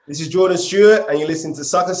This is Jordan Stewart, and you're listening to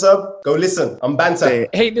Sucker Sub. Go listen. I'm Banter.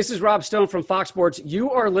 Hey, this is Rob Stone from Fox Sports. You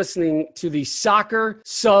are listening to the Soccer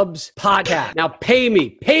Subs podcast. Now pay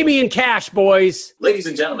me in cash, boys. Ladies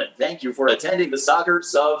and gentlemen, thank you for attending the Soccer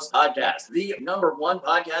Subs podcast, the #1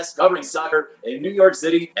 podcast covering soccer in New York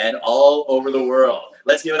City and all over the world.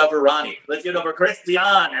 Let's give it up for Ronnie. Let's give it up for Christian.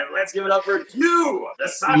 And let's give it up for you, the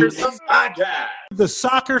Soccer Subs podcast. The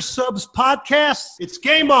Soccer Subs podcast, it's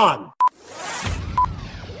game on.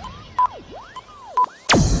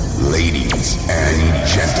 Ladies and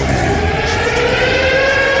gentlemen,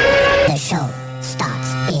 the show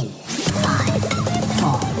starts in 5,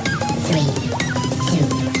 4, 3, 2,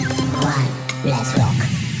 1. Let's rock.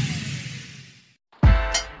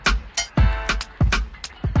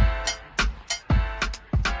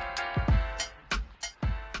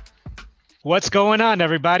 What's going on,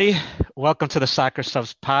 everybody? Welcome to the Soccer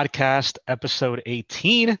Subs podcast, episode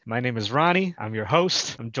 18. My name is Ronnie. I'm your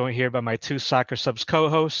host. I'm joined here by my two Soccer Subs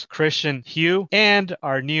co-hosts, Christian, Hugh, and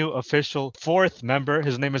our new official fourth member.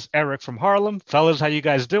 His name is Eric from Harlem. Fellas, how you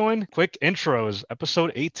guys doing? Quick intros,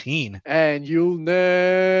 episode 18. And you'll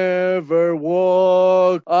never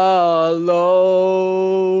walk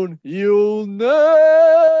alone. You'll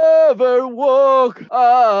never walk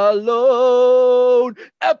alone.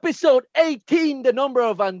 Episode 18, the number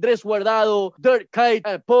of Andres Guardado, Dirk Kuyt,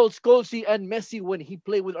 and Paul Scholes and Messi when he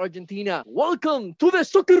played with Argentina. Welcome to the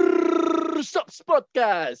Soccer Subs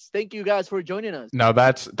podcast. Thank you guys for joining us. No,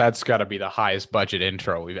 that's got to be the highest budget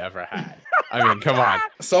intro we've ever had. I mean, come on.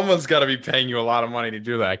 Someone's got to be paying you a lot of money to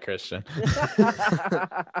do that, Christian.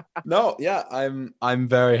 No, yeah, I'm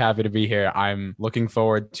very happy to be here. I'm looking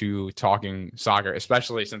forward to talking soccer,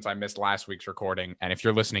 especially since I missed last week's recording. And if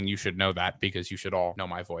you're listening, you should know that because you should all know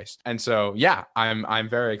my voice. And so, yeah, I'm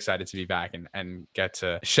very excited to be back and get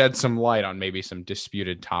to shed some light on maybe some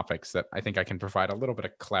disputed topics that I think I can provide a little bit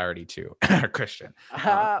of clarity to, Christian.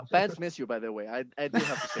 Fans miss you, by the way. I do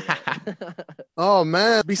have to say that. Oh,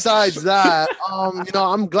 man. Besides that,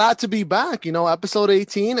 I'm glad to be back, episode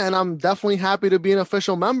 18, and I'm definitely happy to be an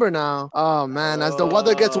official member now. Oh, man, as the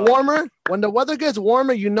weather gets warmer, when the weather gets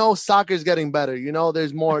warmer, soccer's getting better.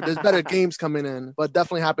 There's better games coming in, but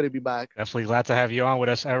definitely happy to be back. Definitely glad to have you on with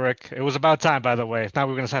us, Eric. It was about time, by the way. If not,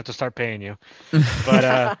 we're going to have to start paying you.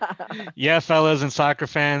 But yeah, fellas and soccer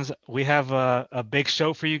fans, we have a big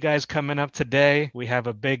show for you guys coming up today. We have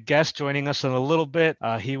a big guest joining us in a little bit.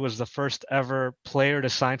 He was the first ever player to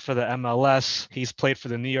sign for the MLS. He's played for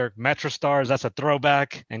the New York Metro Stars. That's a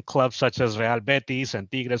throwback. And clubs such as Real Betis and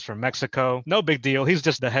Tigres from Mexico. No big deal. He's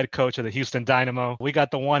just the head coach of the Houston Dynamo. We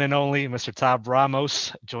got the one and only Mr.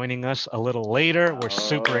 Ramos joining us a little later. We're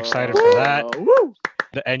super excited for that. Woo!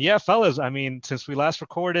 And yeah, fellas, I mean, since we last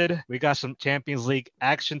recorded, we got some Champions League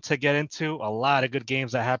action to get into. A lot of good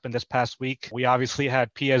games that happened this past week. We obviously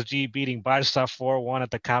had PSG beating Barca 4-1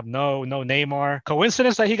 at the Camp Nou. No Neymar.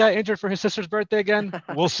 Coincidence that he got injured for his sister's birthday again?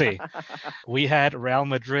 We'll see. We had Real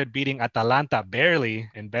Madrid beating Atalanta barely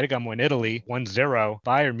in Bergamo in Italy, 1-0.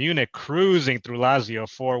 Bayern Munich cruising through Lazio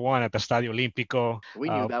 4-1 at the Stadio Olimpico. We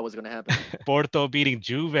knew that was going to happen. Porto beating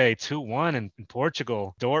Juve 2-1 in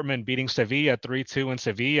Portugal. Dortmund beating Sevilla 3-2 in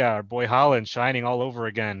Sevilla. Our boy Haaland shining all over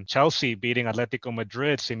again. Chelsea beating Atletico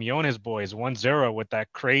Madrid. Simeone's boys 1-0 with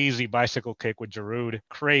that crazy bicycle kick with Giroud.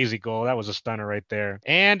 Crazy goal. That was a stunner right there.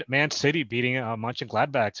 And Man City beating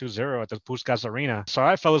Mönchengladbach 2-0 at the Puskás Arena. So, all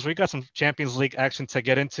right, fellas, we got some Champions League action to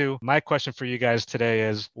get into. My question for you guys today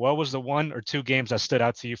is, what was the one or two games that stood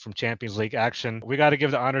out to you from Champions League action? We got to give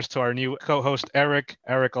the honors to our new co-host, Eric.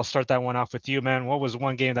 Eric, I'll start that one off with you, man. What was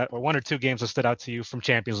one or two games that stood out to you from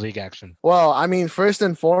Champions League action? Well, I mean, first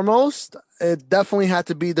and foremost, it definitely had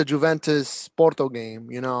to be the Juventus Porto game,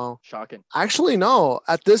 Shocking. Actually, no.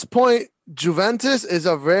 At this point, Juventus is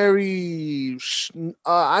a very,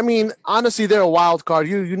 honestly, they're a wild card.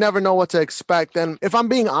 You never know what to expect. And if I'm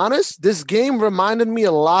being honest, this game reminded me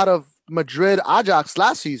a lot of Madrid Ajax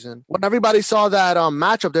last season. When everybody saw that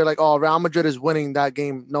matchup, they're like, oh, Real Madrid is winning that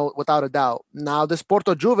game, no, without a doubt. Now this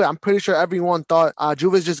Porto Juve, I'm pretty sure everyone thought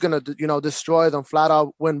Juve is just gonna destroy them, flat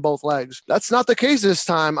out win both legs. That's not the case this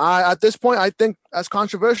time. At this point, I think, as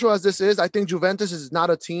controversial as this is, I think Juventus is not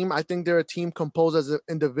a team. I think they're a team composed as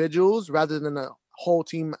individuals rather than a whole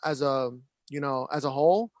team as a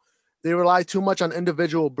whole. They rely too much on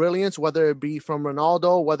individual brilliance, whether it be from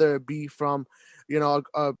Ronaldo, whether it be from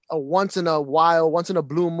a once in a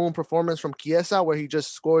blue moon performance from Chiesa where he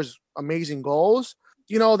just scores amazing goals.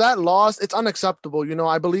 That loss, it's unacceptable.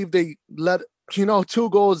 I believe they let, 2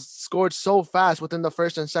 goals scored so fast within the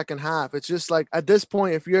first and second half. It's just like, at this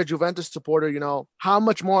point, if you're a Juventus supporter, how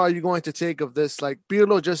much more are you going to take of this? Like,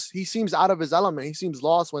 Pirlo he seems out of his element. He seems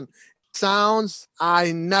lost when sounds,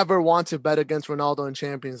 I never want to bet against Ronaldo in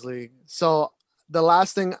Champions League. So the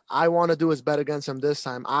last thing I want to do is bet against him this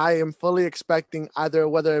time. I am fully expecting either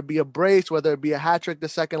whether it be a brace, whether it be a hat trick the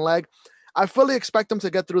second leg. I fully expect him to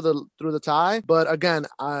get through the tie. But again,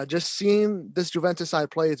 just seeing this Juventus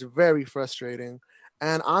side play is very frustrating.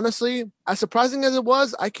 And honestly, as surprising as it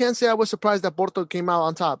was, I can't say I was surprised that Porto came out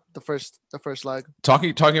on top the first leg.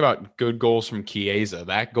 Talking about good goals from Chiesa,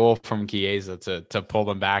 that goal from Chiesa to pull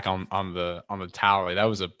them back on the tally, that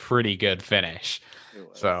was a pretty good finish.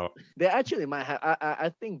 So they actually might have.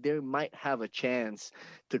 I think they might have a chance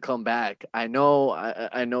to come back. I know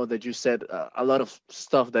that you said a lot of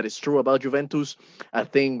stuff that is true about Juventus. I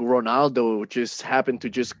think Ronaldo just happened to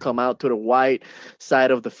just come out to the wide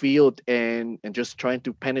side of the field and just trying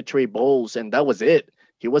to penetrate balls, and that was it.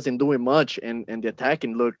 He wasn't doing much, and the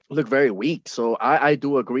attacking looked very weak. So I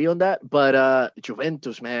do agree on that. But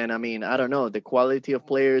Juventus, man, I mean, I don't know, the quality of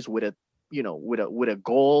players with a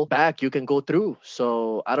goal back, you can go through.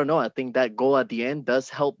 So I don't know. I think that goal at the end does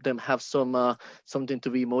help them have some something to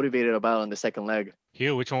be motivated about on the second leg.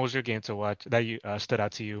 Hugh, which one was your game to watch that you stood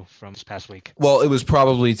out to you from this past week? Well, it was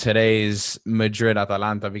probably today's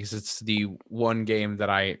Madrid-Atalanta, because it's the one game that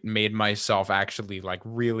I made myself actually like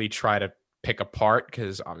really try to pick apart,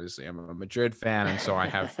 because obviously I'm a Madrid fan, and so I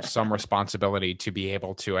have some responsibility to be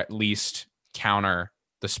able to at least counter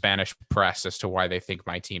the Spanish press as to why they think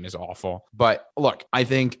my team is awful. But look,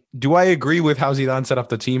 do I agree with how Zidane set up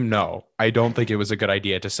the team? No, I don't think it was a good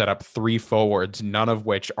idea to set up three forwards, none of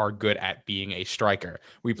which are good at being a striker.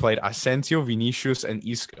 We played Asensio, Vinicius, and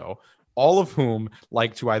Isco, all of whom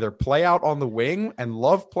like to either play out on the wing and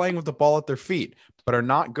love playing with the ball at their feet, but are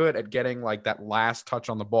not good at getting like that last touch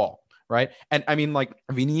on the ball. Right. And I mean, like,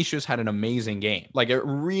 Vinicius had an amazing game, like a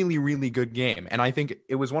really, really good game. And I think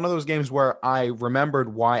it was one of those games where I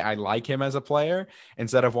remembered why I like him as a player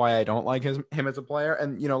instead of why I don't like him as a player.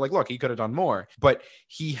 And, like, look, he could have done more, but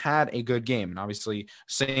he had a good game. And obviously,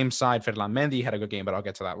 same side, Ferland Mendy had a good game, but I'll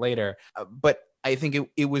get to that later. But I think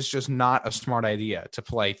it was just not a smart idea to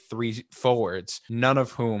play three forwards, none of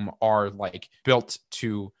whom are like built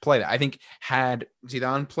to play that. I think had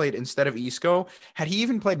Zidane played instead of Isco, had he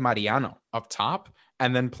even played Mariano up top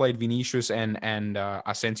and then played Vinicius and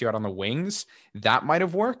Asensio out on the wings, that might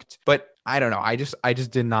have worked. But I don't know. I just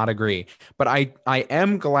did not agree. But I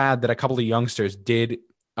am glad that a couple of youngsters did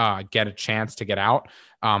get a chance to get out.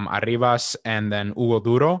 Arribas and then Hugo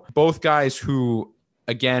Duro, both guys who,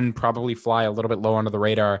 again, probably fly a little bit low under the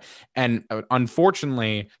radar. And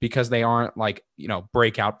unfortunately, because they aren't like,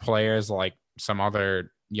 breakout players like some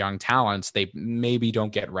other young talents, they maybe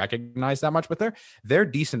don't get recognized that much, but they're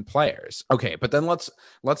decent players. Okay, but then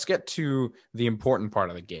let's get to the important part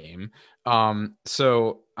of the game.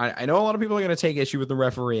 So I know a lot of people are going to take issue with the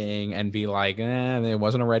refereeing and be like, it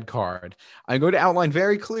wasn't a red card. I'm going to outline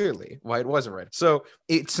very clearly why it was a red. So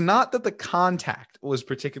it's not that the contact was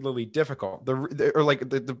particularly difficult,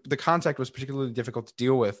 the contact was particularly difficult to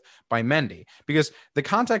deal with by Mendy, because the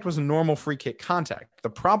contact was a normal free kick contact. The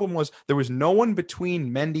problem was there was no one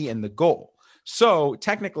between Mendy and the goal. So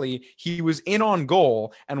technically, he was in on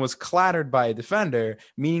goal and was clattered by a defender,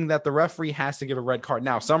 meaning that the referee has to give a red card.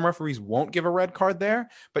 Now, some referees won't give a red card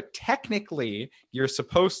there, but technically you're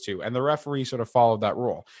supposed to, and the referee sort of followed that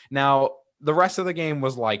rule. Now, the rest of the game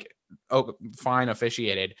was like, fine,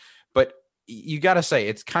 officiated, but you got to say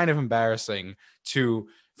it's kind of embarrassing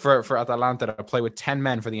for Atalanta to play with 10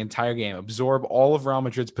 men for the entire game, absorb all of Real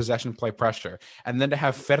Madrid's possession play pressure, and then to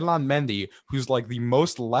have Ferland Mendy, who's like the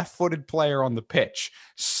most left-footed player on the pitch,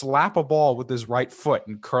 slap a ball with his right foot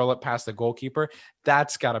and curl it past the goalkeeper.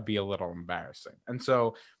 That's got to be a little embarrassing. And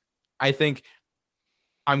so I think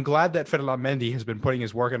I'm glad that Ferland Mendy has been putting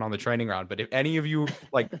his work in on the training ground. But if any of you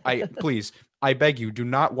I beg you, do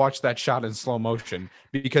not watch that shot in slow motion,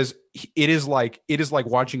 because it is like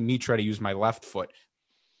watching me try to use my left foot.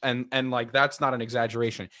 And like, that's not an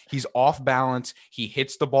exaggeration. He's off balance. He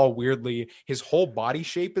hits the ball weirdly. His whole body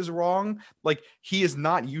shape is wrong. Like, he is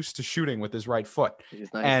not used to shooting with his right foot.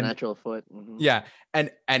 He's not his natural foot. Mm-hmm. Yeah. And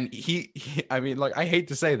he, I mean, like, I hate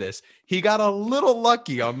to say this, he got a little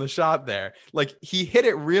lucky on the shot there. Like, he hit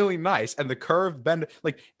it really nice, and the curve bend.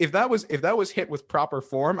 Like, if that was hit with proper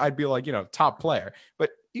form, I'd be like, top player. But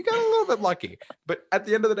you got a little bit lucky. But at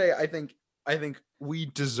the end of the day, I think we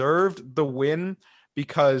deserved the win,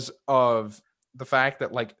 because of the fact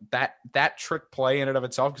that like that trick play in and of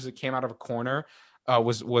itself, because it came out of a corner,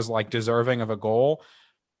 was like deserving of a goal.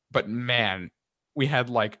 But man, we had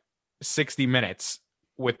like 60 minutes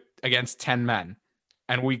against 10 men,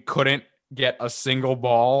 and we couldn't get a single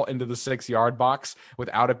ball into the 6-yard box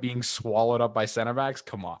without it being swallowed up by center backs.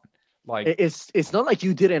 Come on. Like It's not like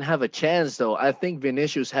you didn't have a chance though. I think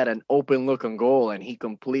Vinicius had an open look on goal and he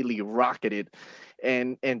completely rocketed.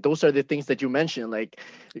 And those are the things that you mentioned. Like,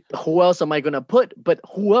 who else am I gonna put? But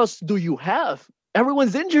who else do you have?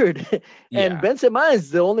 Everyone's injured, and Yeah. Benzema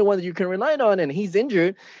is the only one that you can rely on, and he's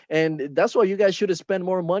injured, and that's why you guys should have spent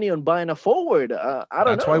more money on buying a forward. I don't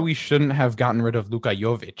know. That's why we shouldn't have gotten rid of Luka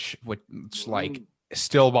Jovic, which like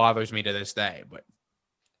still bothers me to this day. But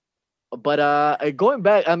going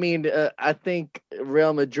back, I mean, I think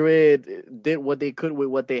Real Madrid did what they could with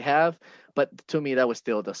what they have. But to me, that was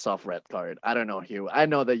still the soft red card. I don't know, Hugh. I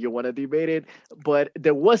know that you want to debate it, but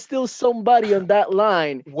there was still somebody on that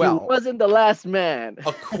line. Well, he wasn't the last man.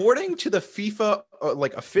 According to the FIFA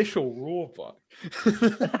like official rule book.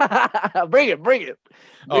 Bring it.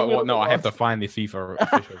 Oh well, no, I have to find the FIFA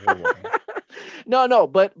official rule book. No,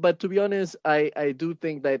 but to be honest, I do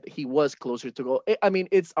think that he was closer to goal. I mean,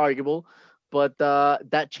 it's arguable, but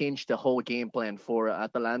that changed the whole game plan for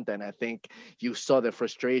Atalanta, and I think you saw the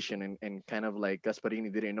frustration and kind of like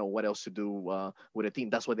Gasparini didn't know what else to do with a team.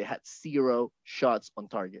 That's why they had 0 shots on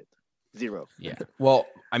target. 0. Yeah. Well,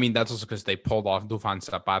 I mean, that's also because they pulled off Dufan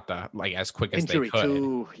Zapata like as quick as Injury they could.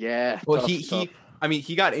 too. Yeah. Well, tough. I mean,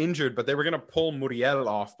 he got injured, but they were gonna pull Muriel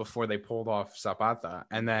off before they pulled off Zapata,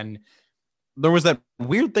 and then there was that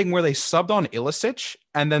weird thing where they subbed on Ilicic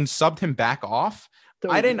and then subbed him back off.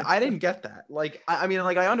 I didn't get that. Like, I mean,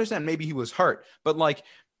 like I understand maybe he was hurt, but like,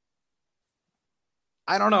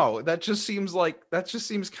 I don't know. That just seems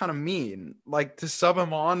kind of mean. Like to sub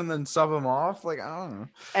him on and then sub him off. Like, I don't know.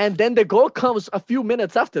 And then the goal comes a few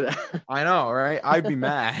minutes after that. I know, right? I'd be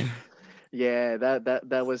mad. Yeah,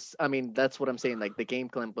 that was. I mean, that's what I'm saying. Like the game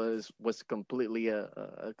plan was completely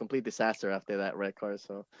a complete disaster after that red card.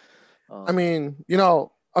 So, I mean,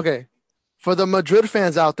 okay. For the Madrid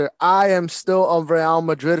fans out there, I am still a Real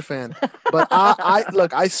Madrid fan, but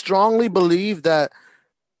I strongly believe that.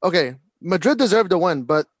 Okay, Madrid deserved to win,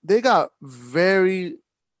 but they got very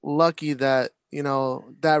lucky that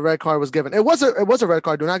that red card was given. It was a red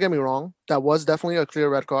card. Do not get me wrong. That was definitely a clear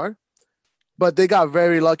red card. But they got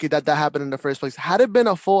very lucky that happened in the first place. Had it been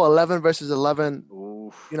a full 11 versus 11,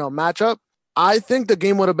 matchup, I think the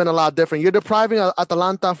game would have been a lot different. You're depriving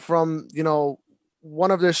Atalanta from,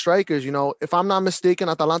 one of their strikers. If I'm not mistaken,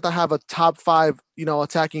 Atalanta have a top 5,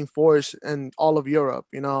 attacking force in all of Europe.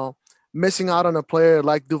 Missing out on a player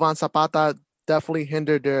like Duvan Zapata definitely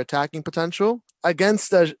hindered their attacking potential.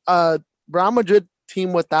 Against the Real Madrid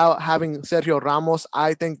team without having Sergio Ramos,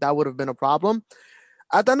 I think that would have been a problem.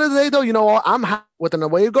 At the end of the day, though, I'm happy with an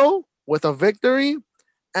away goal, with a victory,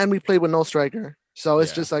 and we played with no striker. So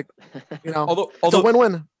it's just like, although it's a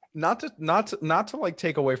win-win. Not to like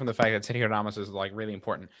take away from the fact that Sergio Ramos is like really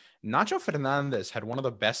important. Nacho Fernandez had one of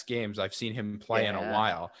the best games I've seen him play in a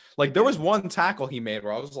while. Like there was one tackle he made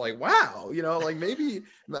where I was like, wow, like maybe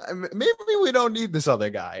we don't need this other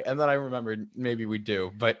guy. And then I remembered maybe we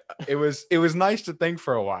do. But it was nice to think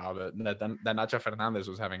for a while that Nacho Fernandez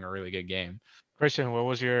was having a really good game. Christian, what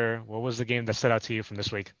was the game that stood out to you from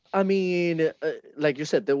this week? I mean, like you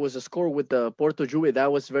said, there was a score with the Porto Juve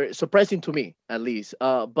that was very surprising to me, at least.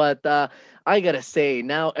 But I gotta say,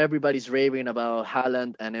 now everybody's raving about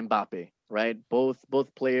Haaland and Mbappe, right? Both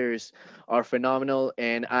players are phenomenal,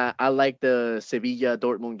 and I like the Sevilla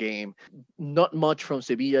Dortmund game. Not much from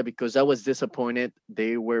Sevilla because I was disappointed.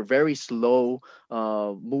 They were very slow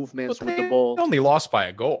movements with the ball. They only lost by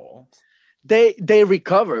a goal. They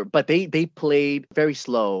recover, but they played very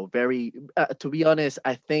slow, very to be honest,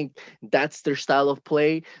 I think that's their style of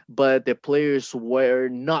play, but the players were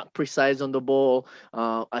not precise on the ball.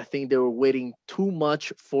 I think they were waiting too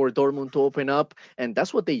much for Dortmund to open up, and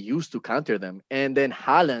that's what they used to counter them. And then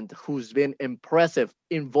Haaland, who's been impressive,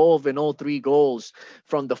 involved in all 3 goals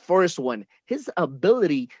from the first one, his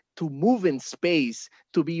ability to move in space,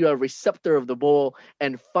 to be a receptor of the ball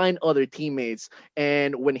and find other teammates.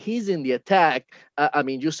 And when he's in the attack, I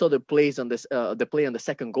mean, you saw the plays on this, the play on the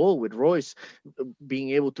second goal with Royce being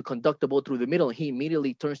able to conduct the ball through the middle. He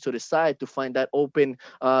immediately turns to the side to find that open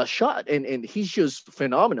shot, and he's just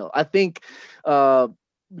phenomenal. I think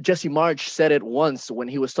Jesse March said it once when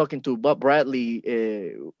he was talking to Bob Bradley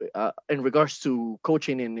in regards to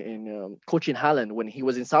coaching in coaching Haaland when he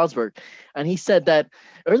was in Salzburg, and he said that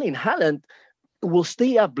Erling Haaland will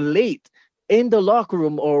stay up late in the locker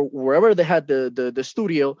room or wherever they had the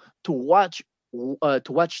studio to watch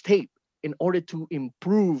tape in order to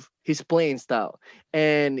improve his playing style,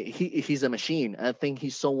 and he's a machine. I think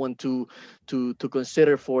he's someone to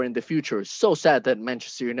consider for in the future. So sad that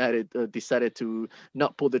Manchester United decided to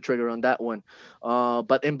not pull the trigger on that one.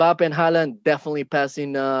 But Mbappe and Haaland definitely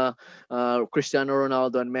passing Cristiano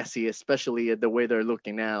Ronaldo and Messi, especially at the way they're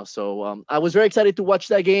looking now. So I was very excited to watch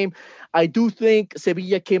that game. I do think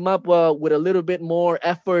Sevilla came up with a little bit more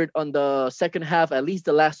effort on the second half, at least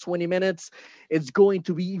the last 20 minutes. It's going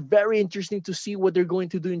to be very interesting to see what they're going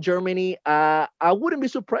to do in Germany. I wouldn't be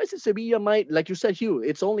surprised if Sevilla might, like you said, Hugh,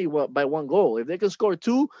 it's only by one goal. If they can score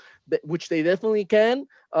two, which they definitely can,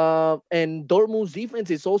 and Dortmund's defense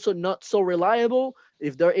is also not so reliable.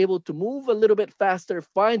 If they're able to move a little bit faster,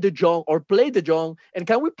 find De Jong or play De Jong, and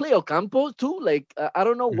can we play Ocampo too? Like, I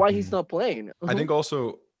don't know why he's not playing. I think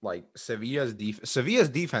also like Sevilla's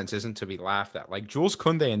defense isn't to be laughed at. Like Jules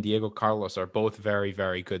Koundé and Diego Carlos are both very,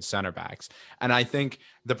 very good center backs. And I think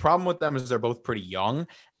the problem with them is they're both pretty young,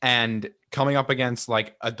 and coming up against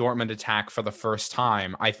like a Dortmund attack for the first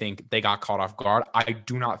time, I think they got caught off guard. I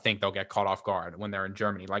do not think they'll get caught off guard when they're in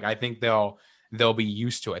Germany. Like I think they'll be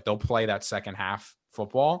used to it. They'll play that second half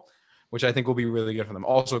football, which I think will be really good for them.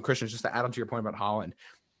 Also, Christian, just to add on to your point about Haaland,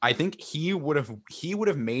 I think he would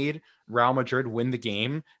have made Real Madrid win the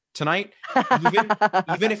game tonight,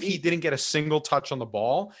 even if he didn't get a single touch on the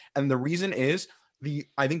ball. And the reason is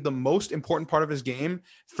I think the most important part of his game,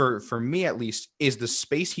 for me at least, is the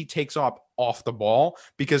space he takes up off the ball,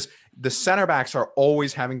 because the center backs are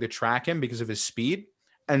always having to track him because of his speed.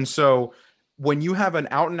 And so when you have an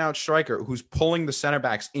out-and-out striker who's pulling the center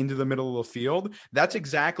backs into the middle of the field, that's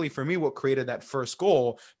exactly, for me, what created that first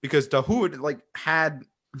goal, because Dahoud had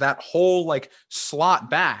that whole slot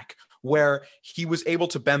back where he was able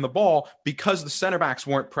to bend the ball because the center backs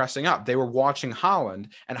weren't pressing up. They were watching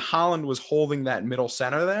Haaland, and Haaland was holding that middle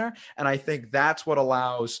center there. And I think that's what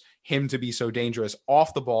allows him to be so dangerous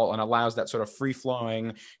off the ball and allows that sort of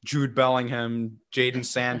free-flowing Jude Bellingham, Jadon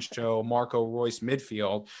Sancho, Marco Reus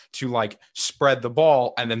midfield to spread the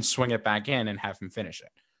ball and then swing it back in and have him finish it.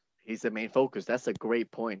 He's the main focus. That's a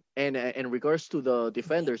great point. And in regards to the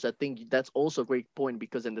defenders, I think that's also a great point,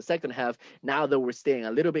 because in the second half, now that we're staying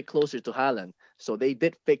a little bit closer to Haaland, so they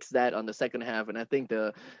did fix that on the second half. And I think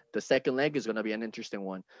the second leg is going to be an interesting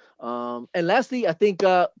one. And lastly, I think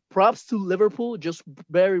props to Liverpool, just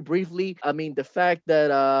very briefly. I mean, the fact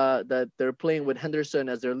that they're playing with Henderson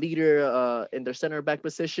as their leader in their center back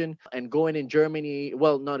position, and going in Germany,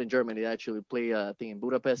 well, not in Germany, they actually play, I think, in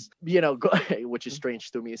Budapest, which is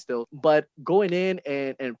strange to me still. But going in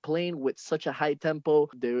and playing with such a high tempo,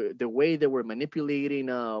 the way they were manipulating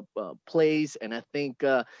plays, and I think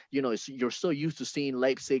you're so used to seeing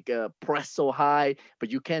Leipzig press so high, but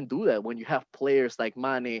you can't do that when you have players like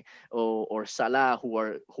Mane or Salah who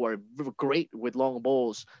are great with long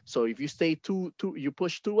balls. So if you stay you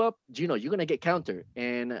push two up, you're gonna get countered.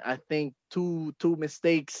 And I think two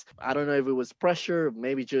mistakes, I don't know if it was pressure,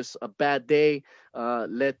 maybe just a bad day,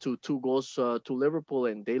 led to 2 goals to Liverpool,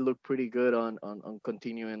 and they look pretty good on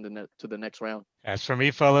continuing to the next round. As for me,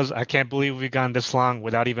 fellas, I can't believe we've gone this long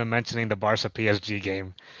without even mentioning the Barca PSG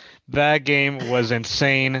game. That game was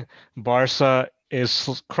insane. Barca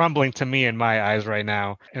is crumbling to me in my eyes right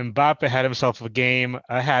now. Mbappe had himself a game,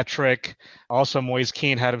 a hat trick. Also, Moise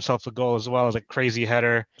Kean had himself a goal as well as a crazy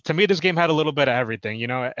header. To me, this game had a little bit of everything.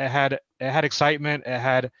 It had excitement. It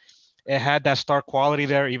had that star quality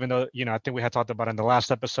there, even though, I think we had talked about in the last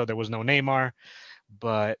episode, there was no Neymar.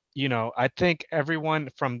 But, I think everyone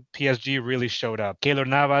from PSG really showed up. Keylor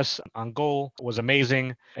Navas on goal was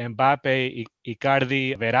amazing. Mbappe,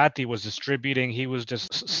 Icardi, Verratti was distributing. He was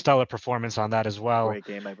just stellar performance on that as well. Great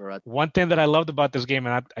game by Verratti. One thing that I loved about this game,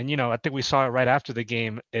 and I think we saw it right after the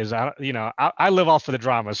game, is I live off of the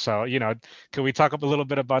drama. So, could we talk a little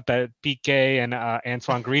bit about that Piqué and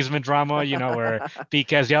Antoine Griezmann drama, where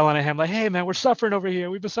Piqué's yelling at him like, "Hey, man, we're suffering over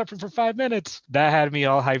here. We've been suffering for 5 minutes." That had me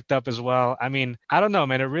all hyped up as well. I mean, I don't know,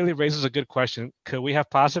 man. It really raises a good question. Could we have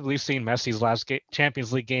possibly seen Messi's last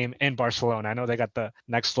Champions League game in Barcelona? I know they got the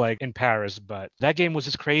next leg in Paris, but that game was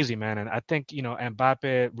just crazy, man. And I think,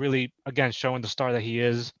 Mbappe really, again, showing the star that he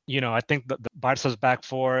is. I think the Barca's back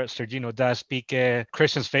four, Serginho Dest, Piqué,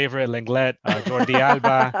 Christian's favorite, Lenglet, Jordi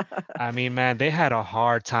Alba. I mean, man, they had a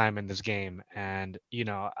hard time in this game. And,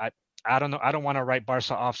 I don't know. I don't want to write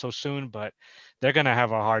Barca off so soon, but they're going to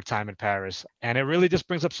have a hard time in Paris. And it really just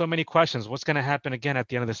brings up so many questions. What's going to happen again at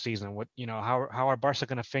the end of the season? How are Barca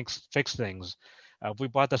going to fix things? We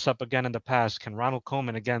brought this up again in the past. Can Ronald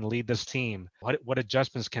Koeman again lead this team? What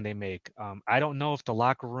adjustments can they make? I don't know if the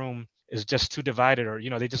locker room is just too divided, or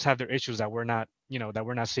they just have their issues that we're not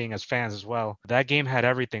seeing as fans as well. That game had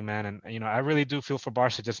everything, man, and I really do feel for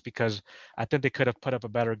Barca just because I think they could have put up a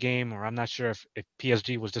better game, or I'm not sure if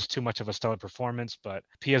PSG was just too much of a stellar performance, but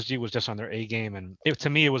PSG was just on their A game, and to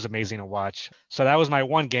me it was amazing to watch. So that was my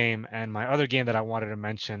one game, and my other game that I wanted to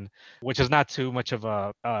mention, which is not too much of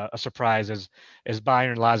a surprise, is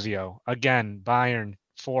Bayern Lazio. Again, Bayern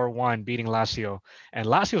 4-1 beating Lazio, and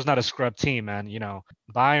Lazio's not a scrub team, man.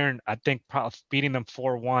 Bayern, I think, beating them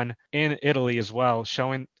 4-1 in Italy as well,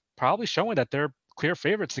 probably showing that they're clear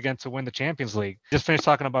favorites again to win the Champions League. Just finished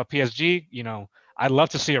talking about PSG. I'd love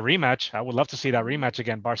to see a rematch. I would love to see that rematch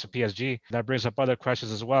again, Barca PSG. That brings up other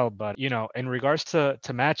questions as well. But, in regards to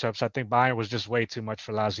matchups, I think Bayern was just way too much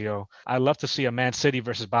for Lazio. I'd love to see a Man City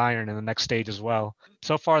versus Bayern in the next stage as well.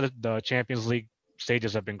 So far, the Champions League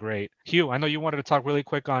stages have been great. Hugh, I know you wanted to talk really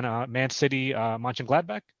quick on Man City,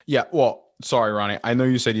 Mönchengladbach. Yeah, well, sorry, Ronnie. I know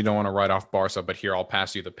you said you don't want to write off Barca, but here, I'll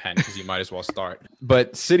pass you the pen because you might as well start.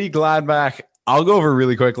 But City Gladbach, I'll go over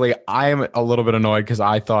really quickly. I am a little bit annoyed because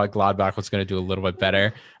I thought Gladbach was going to do a little bit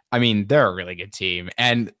better. I mean, they're a really good team.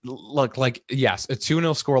 And look, yes, a 2-0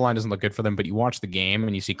 scoreline doesn't look good for them, but you watch the game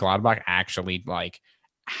and you see Gladbach actually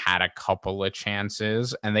had a couple of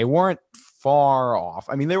chances and they weren't far off.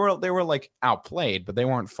 I mean, they were outplayed, but they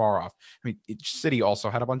weren't far off. I mean, City also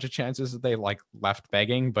had a bunch of chances that they left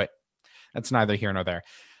begging, but that's neither here nor there.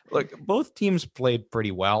 Look, both teams played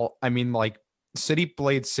pretty well. I mean, City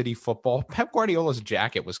played City football. Pep Guardiola's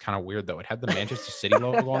jacket was kind of weird, though. It had the Manchester City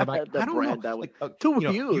logo on the back. I don't know. That was too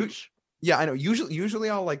huge. Yeah, I know.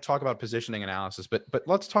 Usually I'll talk about positioning analysis, but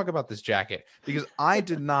let's talk about this jacket because I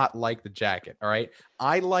did not like the jacket. All right.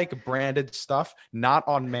 I like branded stuff, not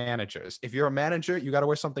on managers. If you're a manager, you got to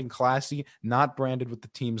wear something classy, not branded with the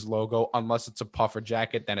team's logo, unless it's a puffer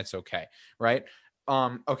jacket, then it's okay. Right.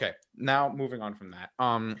 Okay. Now moving on from that.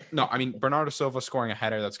 No, I mean, Bernardo Silva scoring a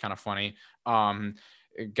header. That's kind of funny.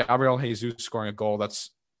 Gabriel Jesus scoring a goal.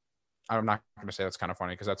 I'm not going to say that's kind of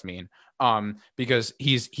funny because that's mean. Because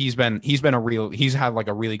he's had a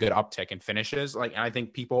really good uptick in finishes. And I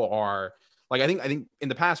think people are I think in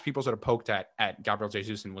the past people sort of poked at Gabriel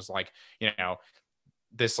Jesus and was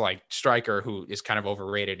this striker who is kind of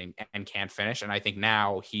overrated and can't finish. And I think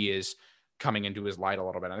now he is coming into his light a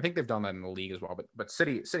little bit. And I think they've done that in the league as well. But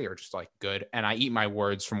City are just good. And I eat my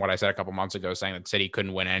words from what I said a couple months ago, saying that City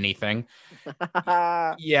couldn't win anything.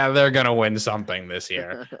 Yeah, they're gonna win something this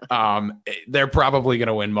year. They're probably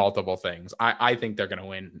gonna win multiple things. I think they're gonna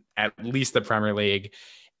win at least the Premier League,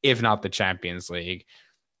 if not the Champions League.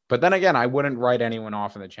 But then again, I wouldn't write anyone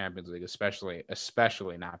off in the Champions League,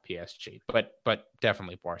 especially not PSG, but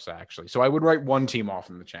definitely Barca, actually. So I would write one team off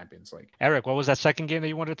in the Champions League. Eric, what was that second game that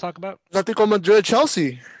you wanted to talk about? Atletico Madrid,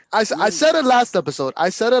 Chelsea. I said it last episode.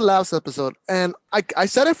 And I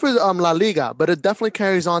said it for La Liga, but it definitely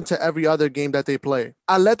carries on to every other game that they play.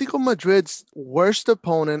 Atletico Madrid's worst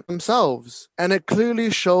opponent themselves, and it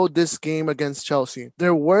clearly showed this game against Chelsea.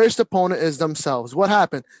 Their worst opponent is themselves. What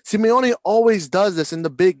happened? Simeone always does this in the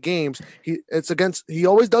big games. He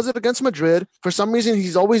always does it against Madrid. For some reason,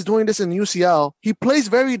 he's always doing this in UCL. He plays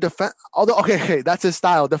very that's his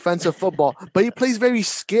style, defensive football. But he plays very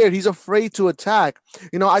scared. He's afraid to attack.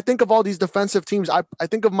 I think of all these defensive teams. I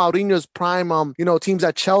think of Mourinho's prime, teams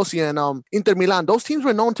at Chelsea and Inter Milan. Those teams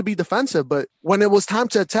were known to be defensive, but when it was time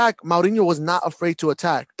to attack, Mourinho was not afraid to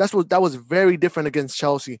attack. That was very different against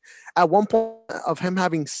Chelsea. At one point of him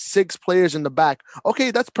having 6 players in the back, okay,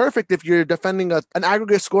 that's perfect if you're defending an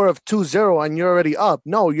aggregate score of 2-0 and you're already up.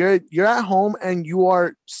 No, you're at home and you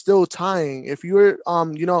are still tying. If you're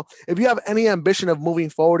if you have any ambition of moving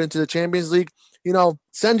forward into the Champions League,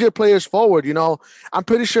 send your players forward. I'm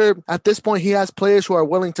pretty sure at this point he has players who are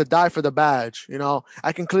willing to die for the badge.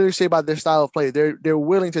 I can clearly say by their style of play, they're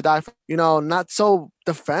willing to die for, not so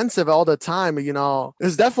defensive all the time.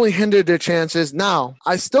 It's definitely hindered their chances. Now,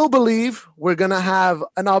 I still believe we're going to have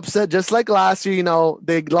an upset just like last year.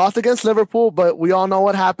 They lost against Liverpool, but we all know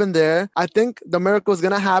what happened there. I think the miracle is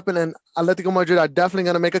going to happen and Atletico Madrid are definitely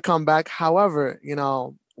going to make a comeback. However,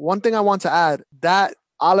 one thing I want to add, that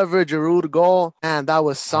Oliver Giroud goal, and that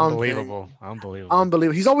was something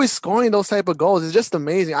unbelievable. He's always scoring those type of goals. It's just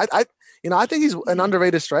amazing. I think he's an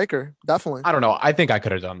underrated striker. Definitely. I don't know. I think I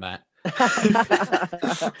could have done that.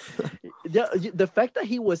 The fact that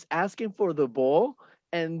he was asking for the ball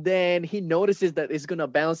and then he notices that it's gonna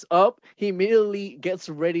bounce up. He immediately gets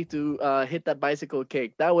ready to hit that bicycle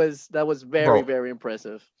kick. That was very, Bro, very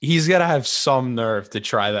impressive. he's gonna have some nerve to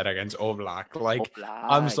try that against Oblak. Like,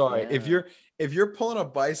 I'm Oblak, sorry, yeah. if you're pulling a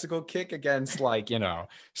bicycle kick against, like,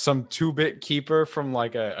 some 2-bit keeper from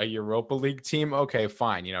like a Europa League team, okay,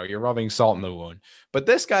 fine, you're rubbing salt in the wound. But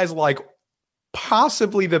this guy's like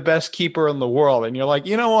possibly the best keeper in the world, and you're like,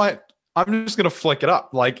 you know what? I'm just gonna flick it up.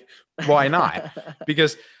 Like, why not?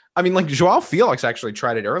 Because I mean, like, Joao Felix actually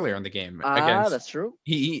tried it earlier in the game against. That's true.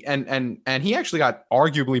 He and he actually got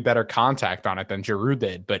arguably better contact on it than Giroud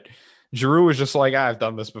did, but Giroud was just like, I've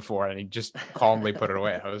done this before, and he just calmly put it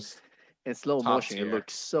away. It was in slow top motion. It tier.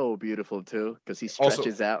 looks so beautiful too because he Also-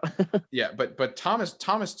 stretches out. Yeah, but Thomas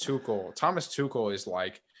Tuchel is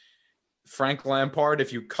like Frank Lampard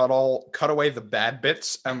if you cut away the bad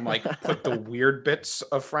bits and like put the weird bits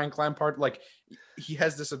of Frank Lampard. Like, he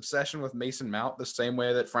has this obsession with Mason Mount the same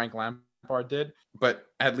way that Frank Lampard did, but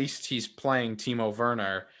at least he's playing Timo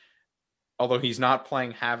Werner, although he's not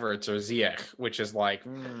playing Havertz or Ziyech, which is like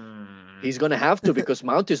He's gonna have to because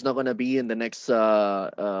Mount is not gonna be in the next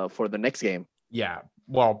for the next game. Yeah,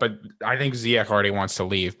 well, but I think Ziyech already wants to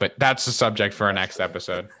leave, but that's the subject for our next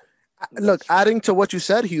episode. Look, adding to what you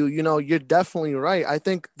said, Hugh, you're definitely right. I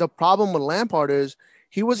think the problem with Lampard is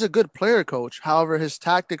he was a good player coach. However, his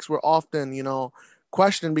tactics were often,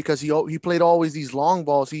 questioned because he played always these long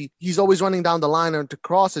balls. He's always running down the line into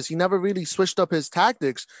crosses. He never really switched up his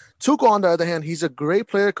tactics. Tuchel, on the other hand, he's a great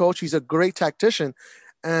player coach. He's a great tactician.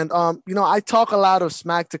 And, I talk a lot of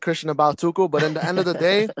smack to Christian about Tuchel, but in the end of the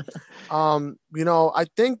day, I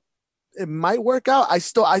think it might work out.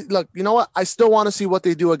 Look, you know what? I still want to see what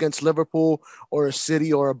they do against Liverpool or a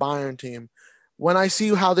City or a Bayern team. When I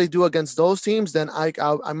see how they do against those teams, then I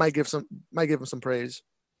might give them some praise.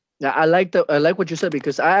 Yeah, I like what you said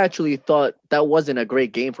because I actually thought that wasn't a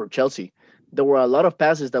great game for Chelsea. There were a lot of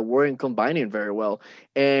passes that weren't combining very well,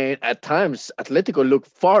 and at times Atletico looked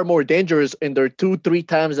far more dangerous in their 2-3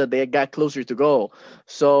 times that they got closer to goal.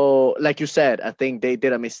 So, like you said, I think they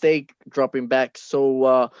did a mistake dropping back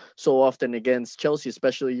so often against Chelsea,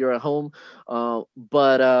 especially you're at home.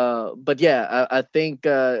 But yeah, I think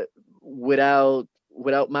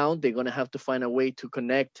without Mount, they're going to have to find a way to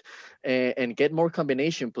connect and get more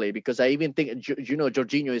combination play because I even think,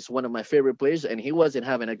 Jorginho is one of my favorite players and he wasn't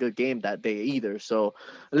having a good game that day either. So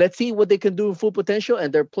let's see what they can do in full potential.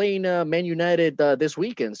 And they're playing Man United this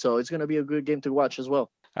weekend. So it's going to be a good game to watch as well.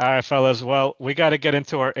 All right, fellas. Well, we got to get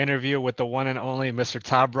into our interview with the one and only Mr.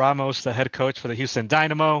 Tab Ramos, the head coach for the Houston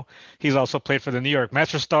Dynamo. He's also played for the New York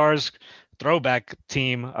Metro Stars, throwback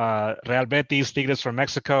team, Real Betis, Tigres from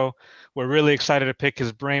Mexico. We're really excited to pick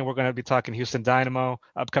his brain. We're going to be talking Houston Dynamo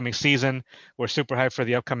upcoming season. We're super hyped for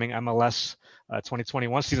the upcoming MLS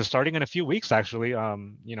 2021 season starting in a few weeks, actually.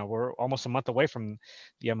 We're almost a month away from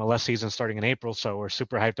the MLS season starting in April, so we're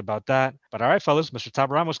super hyped about that. But all right, fellas, Mr.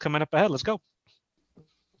 Tab Ramos coming up ahead. Let's go.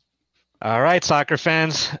 All right, soccer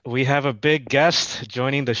fans, we have a big guest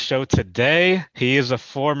joining the show today. He is a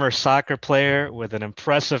former soccer player with an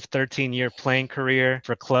impressive 13-year playing career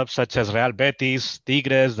for clubs such as Real Betis,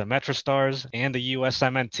 Tigres, the Metro Stars, and the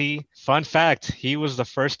USMNT. Fun fact, he was the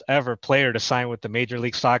first ever player to sign with the Major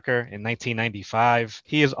League Soccer in 1995.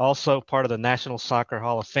 He is also part of the National Soccer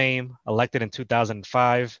Hall of Fame, elected in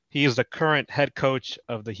 2005. He is the current head coach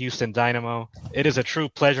of the Houston Dynamo. It is a true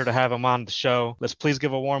pleasure to have him on the show. Let's please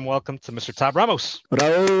give a warm welcome to Mr. Tab Ramos.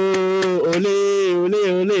 Bravo! Ole, ole,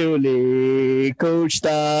 ole, ole. Coach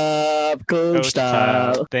Tab.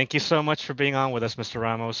 Thank you so much for being on with us, Mr.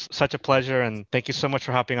 Ramos. Such a pleasure, and thank you so much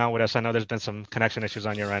for hopping on with us. I know there's been some connection issues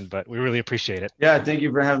on your end, but we really appreciate it. Yeah, thank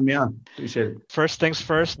you for having me on. Appreciate it. First things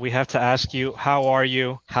first, we have to ask you, how are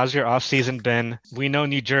you? How's your off-season been? We know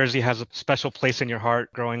New Jersey has a special place in your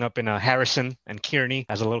heart growing up in Harrison and Kearney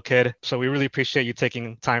as a little kid, so we really appreciate you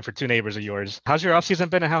taking time for two neighbors of yours. How's your off-season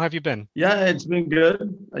been, and how have you been? Yeah, it's been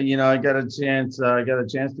good. I got a chance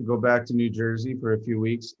to go back to New Jersey for a few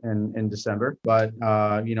weeks in December. But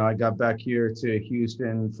I got back here to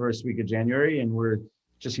Houston first week of January, and we're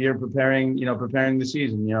just here preparing the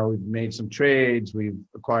season. We've made some trades, we've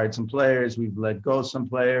acquired some players, we've let go some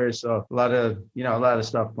players. So a lot of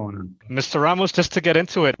stuff going on. Mr. Ramos, just to get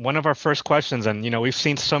into it, one of our first questions, and we've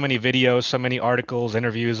seen so many videos, so many articles,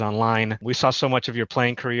 interviews online. We saw so much of your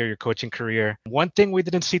playing career, your coaching career. One thing we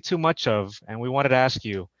didn't see too much of, and we wanted to ask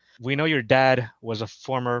you, We know your dad was a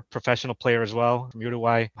former professional player as well from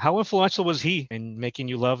Uruguay. How influential was he in making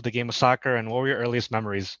you love the game of soccer, and what were your earliest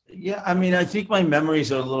memories? Yeah, I mean, I think my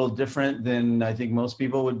memories are a little different than I think most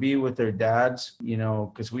people would be with their dads,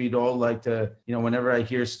 because we'd all like to, whenever I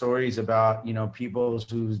hear stories about, people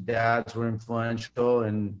whose dads were influential,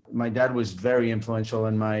 and my dad was very influential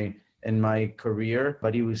in my career,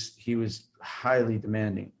 but he was highly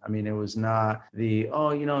demanding. I mean, it was not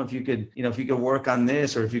if you could work on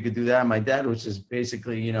this or if you could do that. My dad was just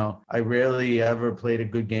basically, I rarely ever played a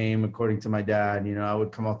good game according to my dad. I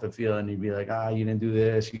would come off the field and he'd be like, you didn't do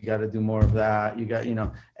this. You got to do more of that. You got,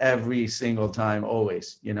 every single time,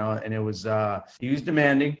 always, and it was, he was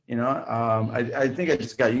demanding, I think I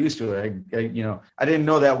just got used to it. I didn't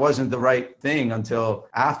know that wasn't the right thing until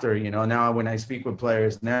after, now when I speak with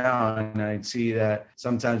players now and I see that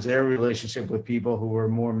sometimes their relationship with people who were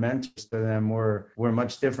more mentors to them were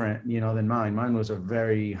much different, than mine. Mine was a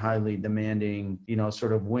very highly demanding,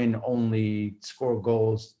 sort of win only, score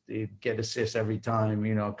goals, get assists every time,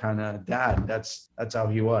 kind of dad. That's how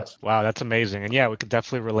he was. Wow, that's amazing. And yeah, we could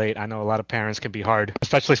definitely relate. I know a lot of parents can be hard,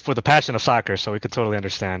 especially for the passion of soccer. So we could totally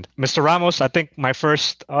understand. Mr. Ramos, I think my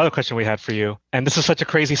first other question we had for you, and this is such a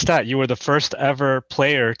crazy stat. You were the first ever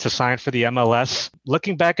player to sign for the MLS.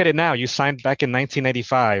 Looking back at it now, you signed back in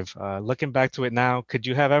 1985. Looking back to it now, could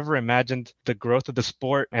you have ever imagined the growth of the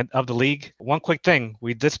sport and of the league? One quick thing,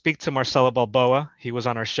 we did speak to Marcelo Balboa. He was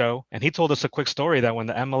on our show, and he told us a quick story that when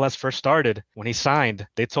the MLS first started, when he signed,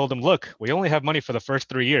 they told him, look, we only have money for the first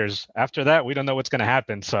 3 years. After that, we don't know what's going to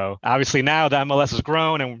happen. So obviously now the MLS has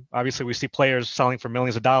grown, and obviously we see players selling for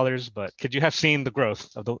millions of dollars, but could you have seen the growth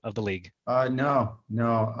of the league? No.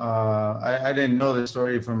 I didn't know the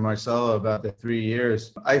story from Marcelo about the 3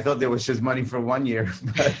 years. I thought there was just money for 1 year,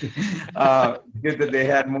 but good that they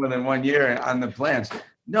had more than 1 year on the plans.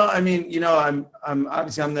 No, I mean, I'm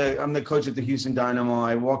obviously I'm the coach at the Houston Dynamo.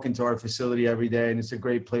 I walk into our facility every day, and it's a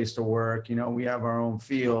great place to work. We have our own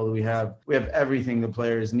field. We have everything the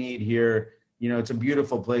players need here. It's a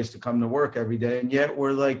beautiful place to come to work every day, and yet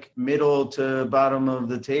we're like middle to bottom of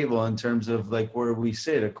the table in terms of like where we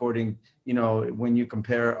sit, according, when you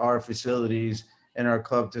compare our facilities and our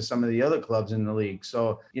club to some of the other clubs in the league.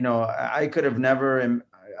 So, I could have never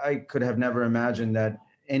imagined that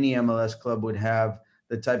any MLS club would have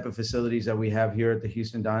the type of facilities that we have here at the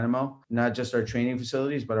Houston Dynamo, not just our training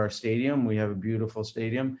facilities, but our stadium. We have a beautiful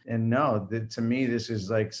stadium. And no, to me, this is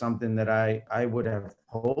like something that I would have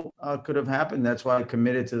hoped could have happened. That's why I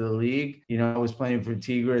committed to the league. I was playing for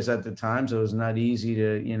Tigres at the time, so it was not easy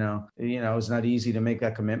to, it was not easy to make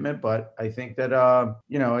that commitment. But I think that,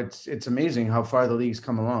 it's amazing how far the league's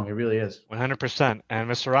come along. It really is. 100%. And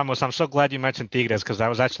Mr. Ramos, I'm so glad you mentioned Tigres, because that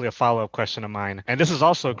was actually a follow-up question of mine. And this is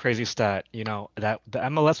also a crazy stat, that the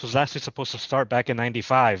MLS was actually supposed to start back in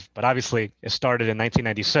 95, but obviously it started in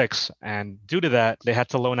 1996. And due to that, they had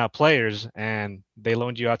to loan out players, and they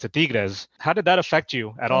loaned you out to Tigres. How did that affect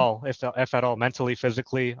you at all, if at all, mentally,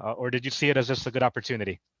 physically, or did you see it as just a good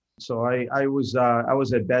opportunity? So I was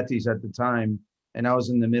at Betis at the time, and I was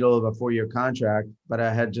in the middle of a 4-year contract, but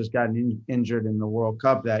I had just gotten injured in the World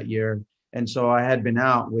Cup that year. And so I had been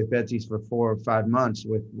out with Betis for 4 or 5 months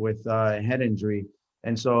with a head injury.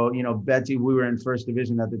 And so, Betis, we were in first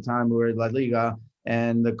division at the time. We were in La Liga,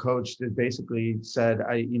 and the coach basically said,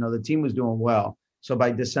 the team was doing well. So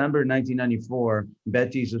by December 1994,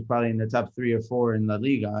 Betis was probably in the top 3 or 4 in La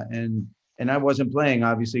Liga. And I wasn't playing,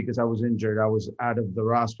 obviously, because I was injured. I was out of the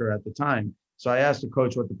roster at the time. So I asked the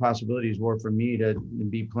coach what the possibilities were for me to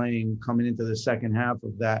be playing coming into the second half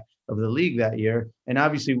of the league that year. And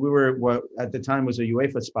obviously we were what at the time was a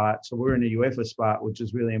UEFA spot. So we were in a UEFA spot, which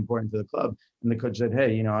is really important to the club. And the coach said,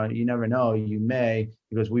 hey, you never know, you may,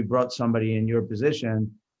 because we brought somebody in your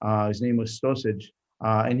position. His name was Stosic,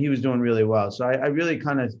 and he was doing really well. So I really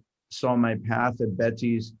kind of saw my path at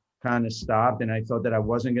Betis kind of stopped, and I thought that I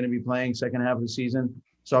wasn't going to be playing second half of the season.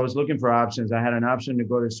 So I was looking for options. I had an option to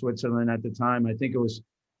go to Switzerland at the time. I think it was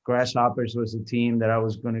Grasshoppers was the team that I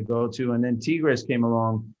was going to go to. And then Tigres came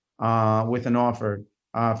along with an offer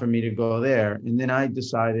for me to go there. And then I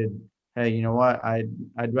decided, hey, you know what? I'd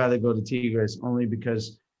rather go to Tigres only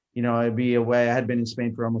because, it'd be a way. I had been in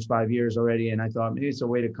Spain for almost 5 years already. And I thought maybe it's a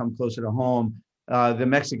way to come closer to home. The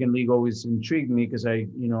Mexican League always intrigued me because I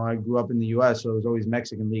grew up in the US, so there was always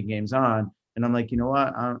Mexican League games on. And I'm like, you know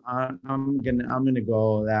what? I'm gonna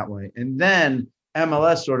go that way. And then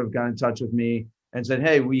MLS sort of got in touch with me and said,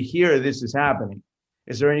 hey, we hear this is happening.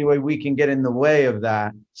 Is there any way we can get in the way of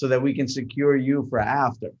that so that we can secure you for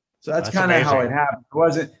after? So that's kind of how it happened.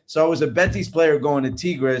 I was a Betis player going to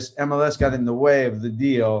Tigres. MLS got in the way of the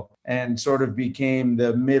deal. and sort of became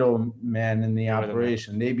the middleman in the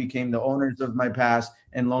operation. They became the owners of my past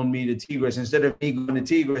and loaned me to Tigres instead of me going to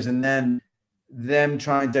Tigres and then them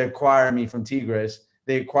trying to acquire me from Tigres.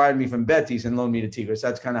 They acquired me from Betis and loaned me to Tigres.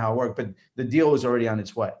 That's kind of how it worked. But the deal was already on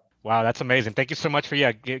its way. Wow, that's amazing. Thank you so much for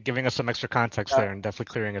giving us some extra context there and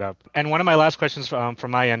definitely clearing it up. And one of my last questions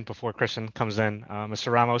from my end before Christian comes in,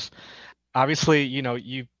 Mr. Ramos, obviously,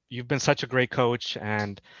 you've been such a great coach.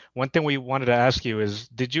 And one thing we wanted to ask you is,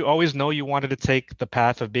 did you always know you wanted to take the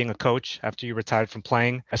path of being a coach after you retired from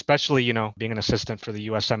playing, especially, being an assistant for the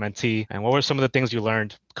USMNT? And what were some of the things you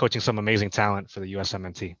learned coaching some amazing talent for the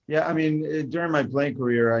USMNT? Yeah, I mean, during my playing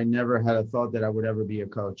career, I never had a thought that I would ever be a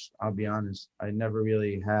coach. I'll be honest. I never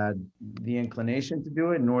really had the inclination to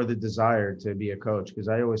do it, nor the desire to be a coach, because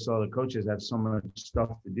I always saw the coaches have so much stuff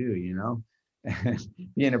to do, And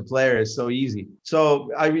being a player is so easy.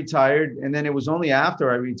 So I retired, and then it was only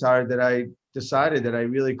after I retired that I decided that I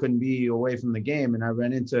really couldn't be away from the game. And I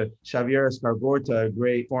ran into Xavier Escargorta, a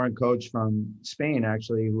great foreign coach from Spain,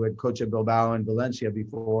 actually, who had coached at Bilbao and Valencia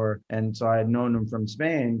before. And so I had known him from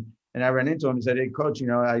Spain. And I ran into him and said, "Hey, coach,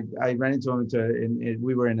 I ran into him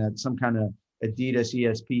we were in some kind of Adidas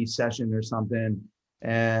ESP session or something."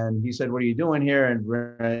 And he said, "What are you doing here?" And,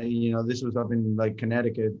 this was up in like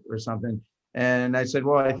Connecticut or something. And I said,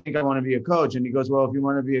 "Well, I think I want to be a coach." And he goes, "Well, if you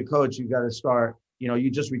want to be a coach, you got to start,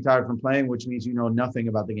 you just retired from playing, which means you know nothing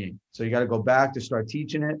about the game. So you got to go back to start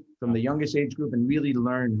teaching it from the youngest age group and really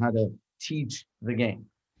learn how to teach the game.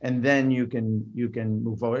 And then you can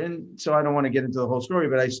move forward." And so I don't want to get into the whole story,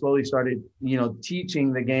 but I slowly started,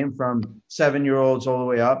 teaching the game from 7-year-olds all the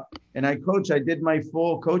way up. And I did my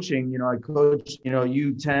full coaching. I coached,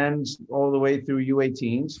 U10s all the way through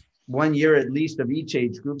U18s. 1 year at least of each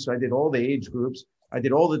age group. So I did all the age groups. I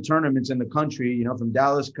did all the tournaments in the country, from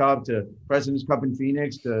Dallas Cup to President's Cup in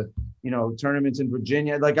Phoenix to, tournaments in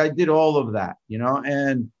Virginia. Like I did all of that,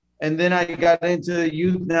 and then I got into the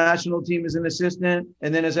youth national team as an assistant,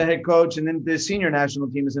 and then as a head coach, and then the senior national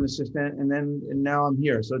team as an assistant. And now I'm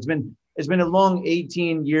here. So it's been a long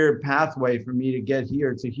 18-year pathway for me to get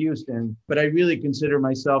here to Houston, but I really consider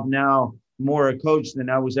myself now more a coach than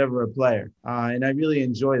I was ever a player. And I really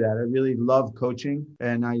enjoy that. I really love coaching,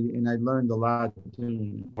 and I learned a lot.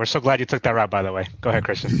 We're so glad you took that route, by the way. Go ahead,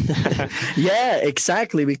 Christian. Yeah,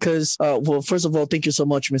 exactly. Because, well, first of all, thank you so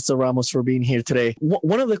much, Mr. Ramos, for being here today.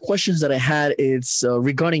 One of the questions that I had is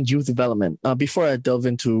regarding youth development. Before I delve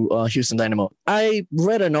into Houston Dynamo, I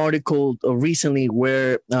read an article recently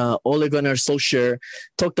where Ole Gunnar Solskjaer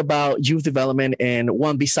talked about youth development and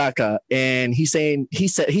Wan-Bissaka, and he said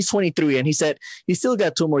he's 23, and he said he still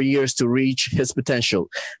got 2 more years to reach his potential.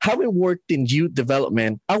 Having worked in youth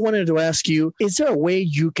development, I wanted to ask you, is there a way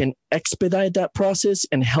you can expedite that process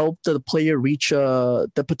and help the player reach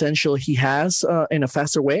the potential he has in a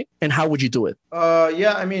faster way? And how would you do it?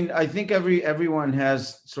 Yeah, I mean, I think everyone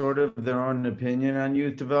has sort of their own opinion on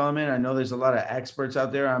youth development. I know there's a lot of experts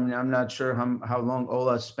out there. I'm not sure how long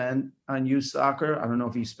Ola spent on youth soccer. I don't know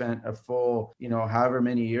if he spent a full, however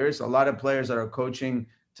many years. A lot of players that are coaching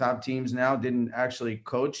top teams now didn't actually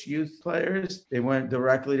coach youth players. They went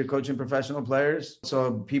directly to coaching professional players.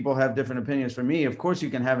 So people have different opinions. For me, of course, you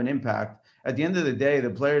can have an impact. At the end of the day, the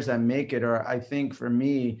players that make it are, I think for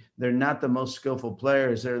me, they're not the most skillful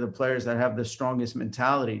players. They're the players that have the strongest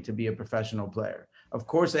mentality to be a professional player. Of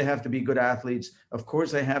course, they have to be good athletes. Of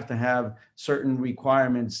course, they have to have certain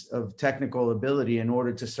requirements of technical ability in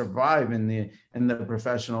order to survive in the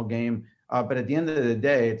professional game. But at the end of the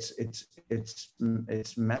day,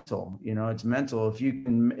 it's mental. It's mental.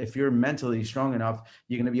 If you're mentally strong enough,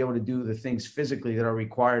 you're going to be able to do the things physically that are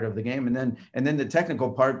required of the game, and then the technical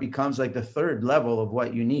part becomes like the third level of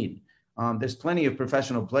what you need. There's plenty of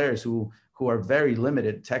professional players who are very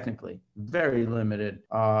limited technically, very limited.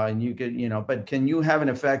 And you could, but can you have an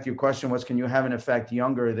effect? Your question was, can you have an effect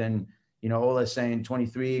younger than, Ola's saying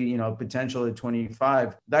 23, potential at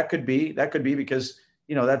 25? That could be because,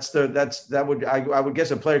 I would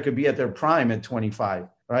guess a player could be at their prime at 25,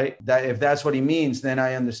 right? That if that's what he means, then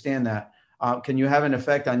I understand that. Can you have an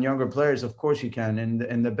effect on younger players? Of course you can.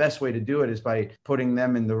 And the best way to do it is by putting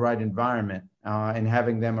them in the right environment and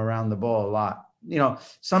having them around the ball a lot.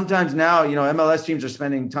 Sometimes now, MLS teams are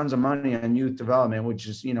spending tons of money on youth development, which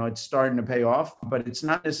is, it's starting to pay off, but it's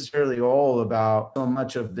not necessarily all about so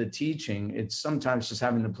much of the teaching. It's sometimes just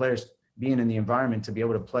having the players being in the environment to be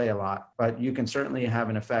able to play a lot, but you can certainly have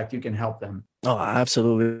an effect. You can help them. Oh, I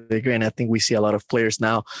absolutely agree. And I think we see a lot of players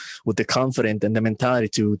now with the confidence and the mentality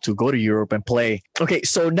to go to Europe and play. Okay,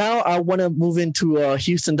 so now I want to move into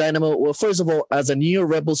Houston Dynamo. Well, first of all, as a New York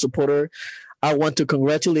Rebel supporter, I want to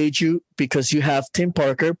congratulate you because you have Tim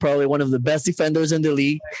Parker, probably one of the best defenders in the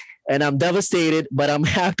league, and I'm devastated, but I'm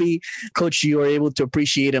happy, Coach, you are able to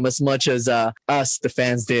appreciate him as much as us, the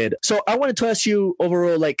fans, did. So I wanted to ask you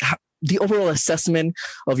overall, like, the overall assessment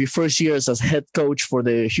of your first year as head coach for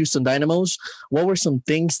the Houston Dynamos. What were some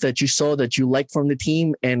things that you saw that you liked from the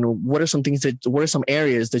team, and what are some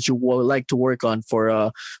areas that you would like to work on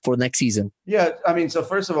for next season? Yeah, I mean, so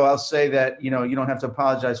first of all, I'll say that, you don't have to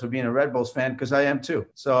apologize for being a Red Bulls fan, because I am too.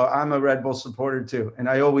 So I'm a Red Bull supporter too, and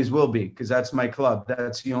I always will be, because that's my club.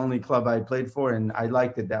 That's the only club I played for, and I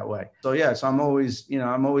liked it that way. So yeah, so I'm always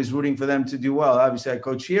rooting for them to do well. Obviously, I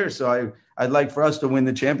coach here, so I'd like for us to win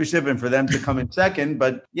the championship and for them to come in second,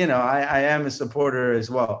 but I am a supporter as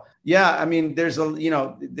well. Yeah, I mean, there's a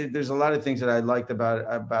lot of things that I liked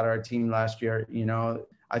about our team last year.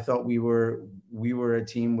 I thought we were a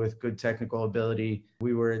team with good technical ability.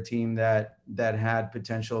 We were a team that had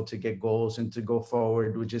potential to get goals and to go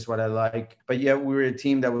forward, which is what I like. But yet we were a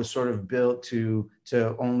team that was sort of built to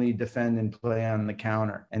only defend and play on the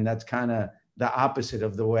counter, and that's kind of the opposite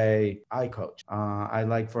of the way I coach. I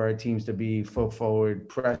like for our teams to be foot forward,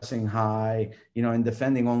 pressing high, and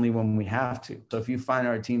defending only when we have to. So if you find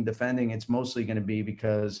our team defending, it's mostly going to be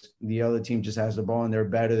because the other team just has the ball and they're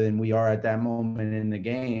better than we are at that moment in the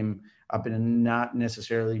game, and not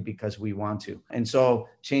necessarily because we want to. And so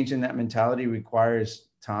changing that mentality requires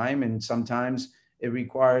time, and sometimes it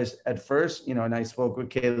requires at first, and I spoke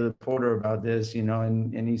with Caleb Porter about this,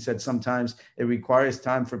 and he said sometimes it requires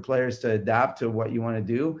time for players to adapt to what you want to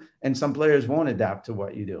do. And some players won't adapt to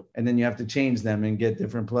what you do. And then you have to change them and get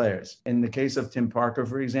different players. In the case of Tim Parker,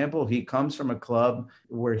 for example, he comes from a club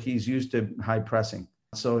where he's used to high pressing.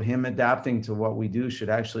 So him adapting to what we do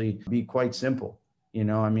should actually be quite simple.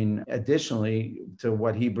 Additionally to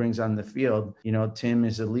what he brings on the field, Tim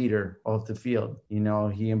is a leader of the field.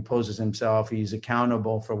 He imposes himself. He's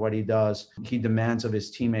accountable for what he does. He demands of his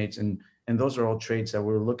teammates. And those are all traits that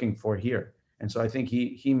we're looking for here. And so I think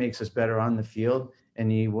he makes us better on the field, and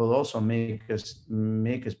he will also make us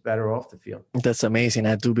better off the field. That's amazing.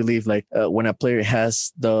 I do believe when a player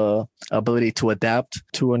has the ability to adapt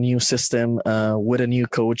to a new system with a new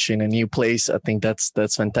coach in a new place, I think that's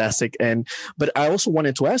fantastic. But I also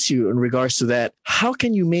wanted to ask you in regards to that, how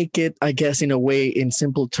can you make it, I guess, in a way, in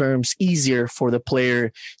simple terms, easier for the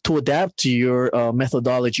player to adapt to your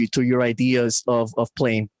methodology, to your ideas of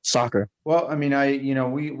playing soccer? Well, I mean,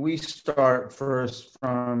 we start first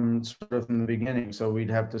from the beginning. So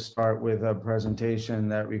we'd have to start with a presentation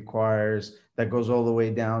that goes all the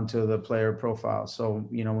way down to the player profile. So,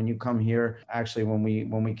 when you come here, actually, when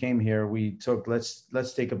we came here, we took,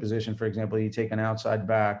 let's take a position, for example, you take an outside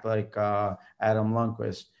back like Adam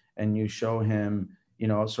Lundqvist, and you show him,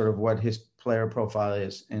 sort of what his player profile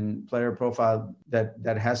is, and player profile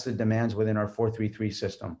that has the demands within our 4-3-3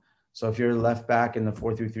 system. So if you're left back in the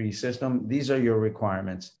 4-3-3 system, these are your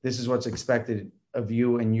requirements. This is what's expected of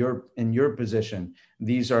you in your position.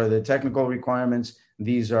 These are the technical requirements.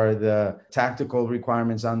 These are the tactical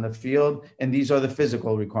requirements on the field. And these are the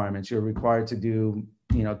physical requirements. You're required to do,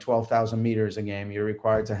 12,000 meters a game. You're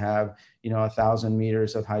required to have, 1,000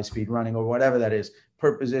 meters of high speed running, or whatever that is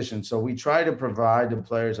per position. So we try to provide the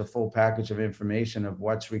players a full package of information of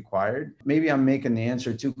what's required. Maybe I'm making the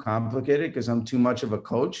answer too complicated because I'm too much of a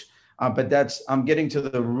coach. But I'm getting to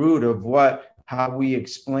the root of how we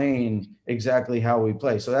explain exactly how we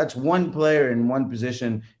play. So that's one player in one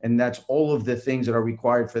position, and that's all of the things that are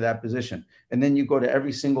required for that position. And then you go to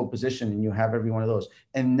every single position and you have every one of those.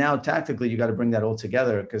 And now tactically, you got to bring that all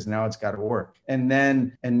together because now it's got to work. And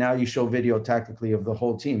now you show video tactically of the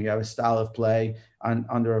whole team. You have a style of play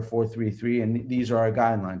under a 4-3-3, and these are our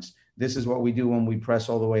guidelines. This is what we do when we press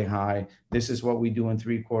all the way high. This is what we do in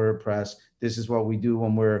three-quarter press. This is what we do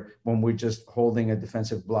when we're just holding a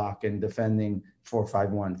defensive block and defending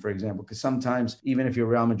 4-5-1, for example. Because sometimes, even if you're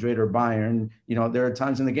Real Madrid or Bayern, there are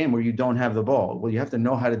times in the game where you don't have the ball. Well, you have to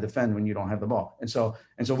know how to defend when you don't have the ball. And so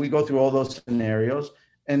we go through all those scenarios,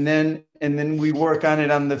 and then we work on it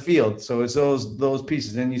on the field. So it's those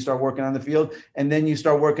pieces. Then you start working on the field, and then you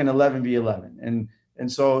start working 11v11.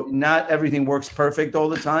 And so not everything works perfect all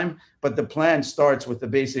the time, but the plan starts with the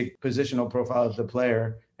basic positional profile of the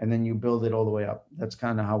player, and then you build it all the way up. That's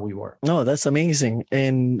kind of how we work. No, that's amazing.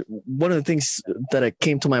 And one of the things that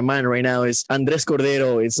came to my mind right now is Andres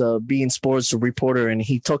Cordero is a beIN Sports reporter, and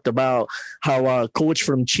he talked about how a coach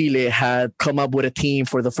from Chile had come up with a team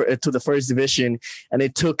to the first division, and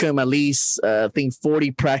it took him at least, I think, 40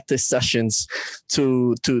 practice sessions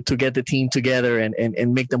to get the team together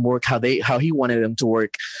and make them work how he wanted them to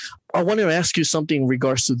work. I wanted to ask you something in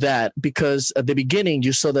regards to that, because at the beginning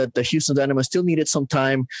you saw that the Houston Dynamo still needed some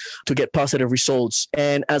time to get positive results.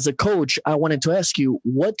 And as a coach, I wanted to ask you,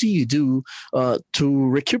 what do you do to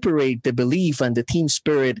recuperate the belief and the team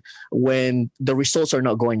spirit when the results are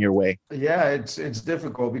not going your way? Yeah, it's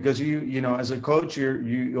difficult because you know, as a coach,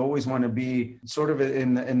 you always want to be sort of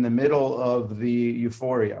in the middle of the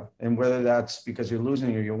euphoria, and whether that's because you're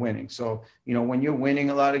losing or you're winning. So, you know, when you're winning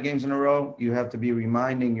a lot of games in a row, you have to be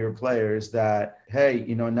reminding your players that, hey,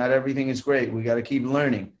 you know, not everything is great. We got to keep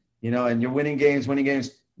learning, you know, and you're winning games,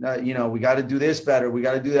 you know, we got to do this better. We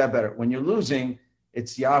got to do that better. When you're losing,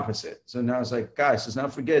 it's the opposite. So now it's like, guys, let's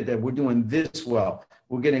not forget that we're doing this well.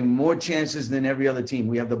 We're getting more chances than every other team.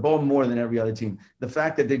 We have the ball more than every other team. The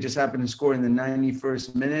fact that they just happened to score in the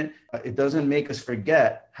 91st minute, it doesn't make us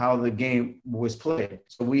forget how the game was played.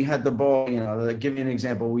 So we had the ball, you know, I'll give you an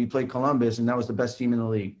example. We played Columbus, and that was the best team in the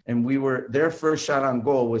league. And their first shot on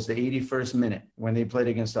goal was the 81st minute when they played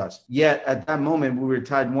against us. Yet at that moment, we were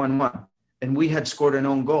tied 1-1, and we had scored an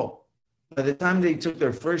own goal. By the time they took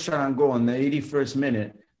their first shot on goal in the 81st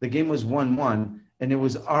minute, the game was 1-1. And it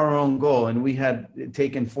was our own goal, and we had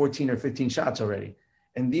taken 14 or 15 shots already.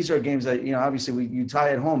 And these are games that, you know, obviously you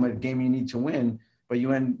tie at home, a game you need to win, but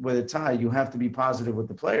you end with a tie. You have to be positive with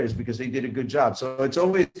the players because they did a good job. So it's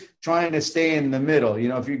always trying to stay in the middle. You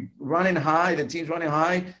know, if you're running high, the team's running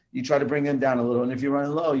high, you try to bring them down a little. And if you're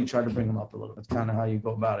running low, you try to bring them up a little. That's kind of how you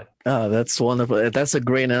go about it. Oh, that's wonderful. That's a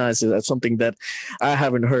great analysis. That's something that I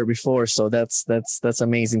haven't heard before. So that's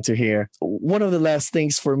amazing to hear. One of the last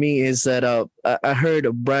things for me is that I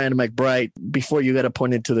heard Brian McBride, before you got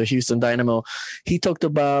appointed to the Houston Dynamo, he talked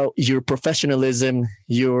about your professionalism,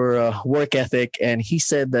 your work ethic, and he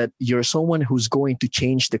said that you're someone who's going to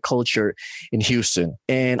change the culture in Houston.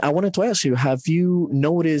 And I wanted to ask you, have you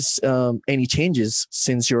noticed any changes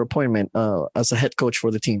since your appointment as a head coach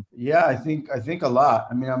for the team? Yeah, I think a lot.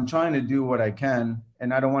 I mean, I'm trying to do what I can,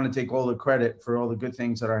 and I don't want to take all the credit for all the good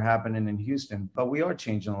things that are happening in Houston, but we are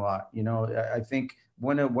changing a lot. You know, I think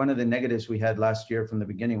one of the negatives we had last year from the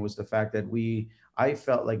beginning was the fact that I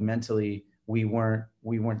felt like mentally we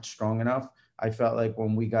weren't strong enough. I felt like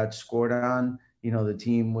when we got scored on, you know, the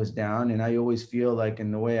team was down, and I always feel like,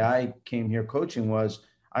 in the way I came here coaching was,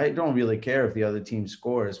 I don't really care if the other team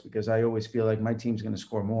scores, because I always feel like my team's going to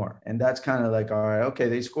score more. And that's kind of like, all right, okay,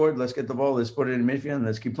 they scored. Let's get the ball. Let's put it in midfield and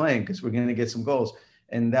let's keep playing because we're going to get some goals.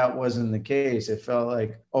 And that wasn't the case. It felt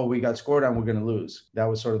like, oh, we got scored on, we're going to lose. That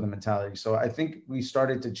was sort of the mentality. So I think we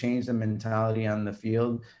started to change the mentality on the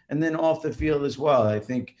field and then off the field as well. I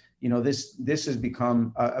think, you know, this has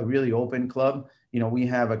become a really open club. You know, we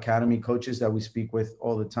have academy coaches that we speak with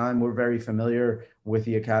all the time. We're very familiar with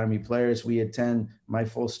the academy players. My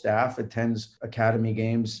full staff attends academy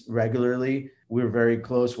games regularly. We're very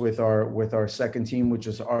close with our second team, which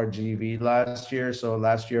is RGV last year. So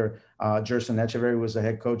last year, Gerson Echeverry was the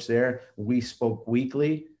head coach there. We spoke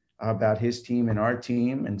weekly about his team and our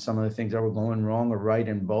team and some of the things that were going wrong or right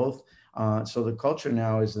in both. So the culture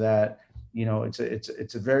now is that, you know, it's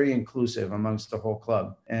a very inclusive amongst the whole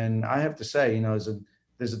club. And I have to say, you know,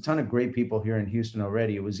 there's a ton of great people here in Houston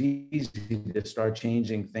already. It was easy to start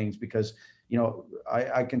changing things because, you know,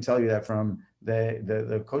 I can tell you that from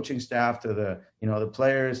the coaching staff to the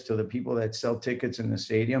players to the people that sell tickets in the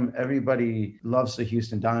stadium, everybody loves the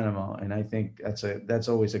Houston Dynamo. And I think that's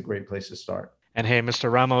always a great place to start. And hey, Mr.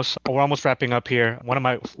 Ramos, we're almost wrapping up here. One of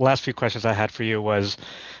my last few questions I had for you was,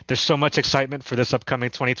 there's so much excitement for this upcoming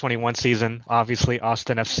 2021 season. Obviously,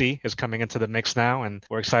 Austin FC is coming into the mix now, and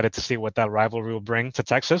we're excited to see what that rivalry will bring to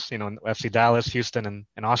Texas, you know, FC Dallas, Houston,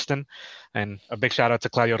 and Austin. And a big shout out to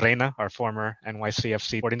Claudio Reyna, our former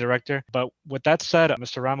NYCFC sporting director. But with that said,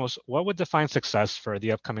 Mr. Ramos, what would define success for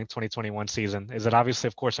the upcoming 2021 season? Is it obviously,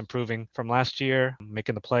 of course, improving from last year,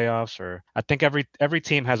 making the playoffs, or I think every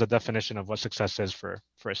team has a definition of what success is for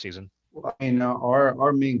a season? Well, I mean,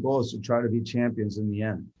 our main goal is to try to be champions in the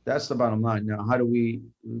end. That's the bottom line. Now, how do we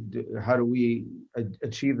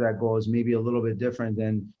achieve that goal is maybe a little bit different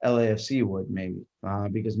than LAFC would, maybe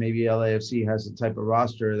because maybe LAFC has the type of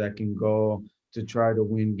roster that can go to try to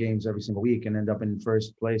win games every single week and end up in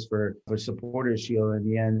first place for Supporters Shield in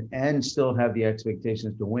the end and still have the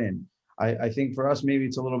expectations to win. I think for us, maybe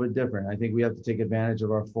it's a little bit different. I think we have to take advantage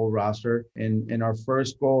of our full roster. And our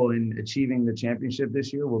first goal in achieving the championship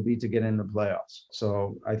this year will be to get in the playoffs.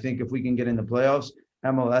 So I think if we can get in the playoffs,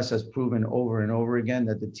 MLS has proven over and over again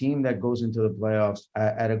that the team that goes into the playoffs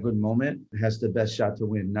at a good moment has the best shot to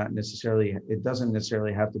win. It doesn't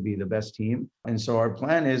necessarily have to be the best team. And so our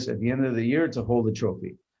plan is at the end of the year to hold the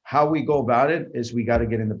trophy. How we go about it is we got to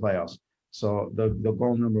get in the playoffs. So the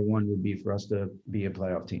goal number one would be for us to be a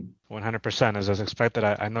playoff team. 100%, as expected.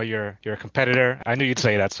 I know you're a competitor. I knew you'd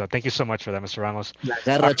say that. So thank you so much for that, Mr. Ramos. La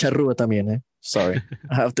garra charrúa también, eh? Sorry,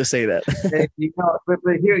 I have to say that. But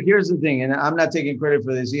here's the thing, and I'm not taking credit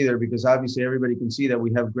for this either, because obviously everybody can see that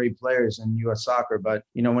we have great players in U.S. soccer. But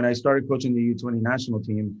when I started coaching the U20 national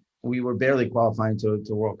team, we were barely qualifying to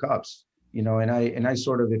World Cups. And I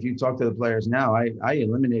sort of, if you talk to the players now, I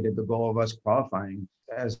eliminated the goal of us qualifying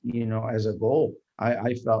as a goal.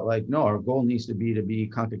 I felt like, no, our goal needs to be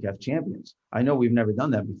CONCACAF champions. I know we've never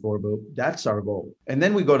done that before, but that's our goal. And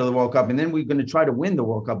then we go to the World Cup, and then we're going to try to win the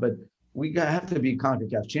World Cup, but we have to be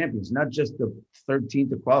CONCACAF champions, not just the 13th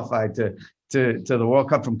to qualify to the World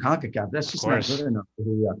Cup from CONCACAF. That's just not good enough for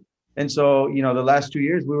who we are. And so, the last 2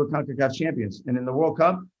 years we were CONCACAF champions. And in the World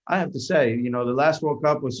Cup, I have to say, the last World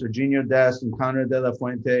Cup was Serginho Dest and Conrad De La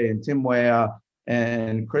Fuente and Tim Weah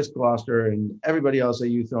and Chris Gloucester and everybody else that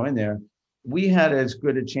you throw in there. We had as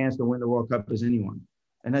good a chance to win the World Cup as anyone.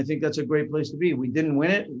 And I think that's a great place to be. We didn't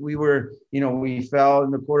win it. We were, we fell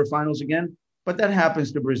in the quarterfinals again. But that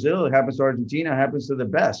happens to Brazil. It happens to Argentina. It happens to the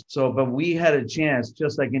best. So, but we had a chance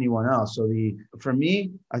just like anyone else. So for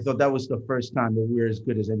me, I thought that was the first time that we were as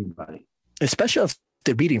good as anybody. Especially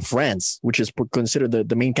after beating France, which is considered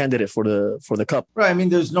the main candidate for the cup. Right. I mean,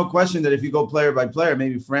 there's no question that if you go player by player,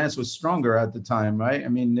 maybe France was stronger at the time, right? I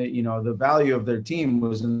mean, the value of their team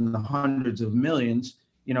was in the hundreds of millions,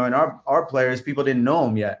 and our players, people didn't know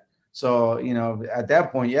them yet. So, at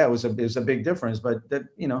that point, yeah, it was a big difference, but that,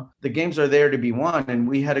 the games are there to be won, and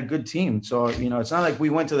we had a good team. So, it's not like we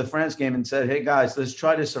went to the France game and said, hey guys, let's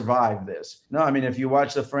try to survive this. No, I mean, if you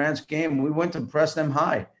watch the France game, we went to press them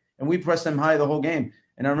high, and we pressed them high the whole game.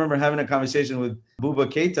 And I remember having a conversation with Bouba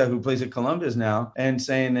Keita, who plays at Columbus now, and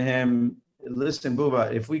saying to him, listen,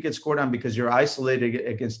 Bouba, if we get scored on because you're isolated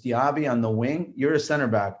against Diaby on the wing, you're a center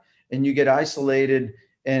back, and you get isolated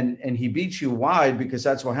and he beats you wide because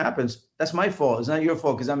that's what happens. That's my fault. It's not your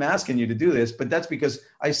fault because I'm asking you to do this, but that's because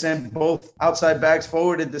I sent both outside backs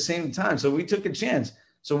forward at the same time. So we took a chance.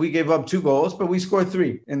 So we gave up 2 goals, but we scored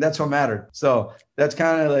 3, and that's what mattered. So that's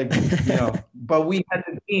kind of like, but we had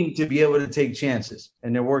the team to be able to take chances,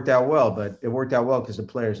 and it worked out well. But it worked out well because the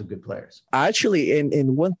players are good players. Actually,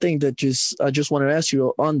 and one thing that I just want to ask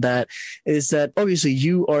you on that is that obviously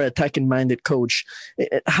you are an attacking-minded coach.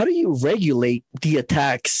 How do you regulate the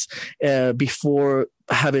attacks before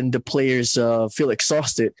having the players feel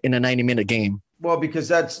exhausted in a 90-minute game? Well, because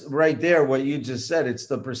that's right there what you just said. It's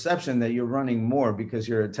the perception that you're running more because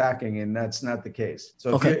you're attacking, and that's not the case.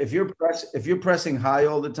 So if you're pressing high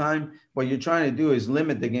all the time, what you're trying to do is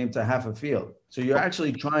limit the game to half a field. So you're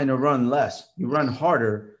actually trying to run less. You run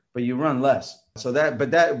harder, but you run less. So that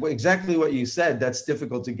exactly what you said, that's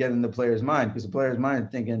difficult to get in the player's mind, because the player's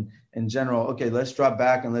mind thinking in general, okay, let's drop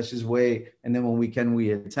back and let's just wait, and then when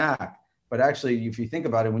we attack. But actually, if you think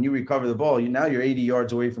about it, when you recover the ball, you're 80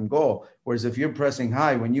 yards away from goal. Whereas if you're pressing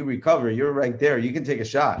high, when you recover, you're right there. You can take a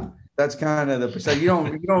shot. That's kind of the perception.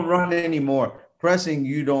 You don't run anymore. Pressing,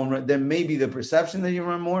 you don't run. There may be the perception that you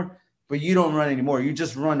run more, but you don't run anymore. You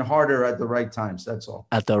just run harder at the right times. That's all.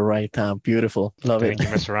 At the right time. Beautiful. Love it. Thank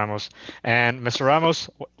you, Mr. Ramos. And Mr. Ramos,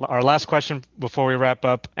 our last question before we wrap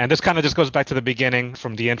up, and this kind of just goes back to the beginning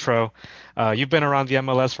from the intro. You've been around the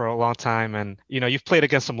MLS for a long time, and you've played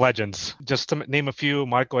against some legends. Just to name a few: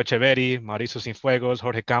 Marco Echeverri, Mauricio Cienfuegos,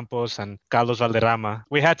 Jorge Campos, and Carlos Valderrama.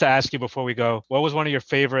 We had to ask you before we go, what was one of your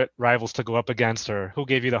favorite rivals to go up against, or who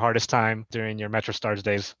gave you the hardest time during your MetroStars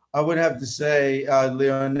days? I would have to say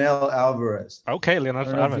Leonel Alvarez. Okay, Leonel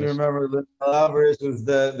Alvarez. If you remember, Leonel Alvarez was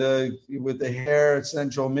with the hair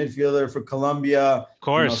central midfielder for Colombia. Of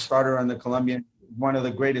course, starter on the Colombian, one of the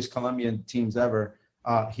greatest Colombian teams ever.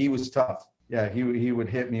 He was tough. Yeah, he would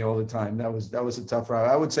hit me all the time. That was a tough route.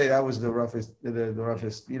 I would say that was the roughest,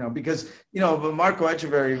 because but Marco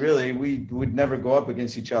Echeverri, really, we would never go up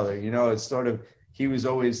against each other. It's sort of, he was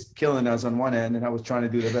always killing us on one end, and I was trying to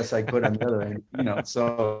do the best I could on the other end.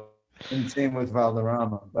 So. And same with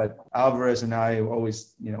Valderrama, but Alvarez and I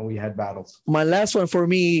always, we had battles. My last one for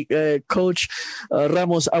me, Coach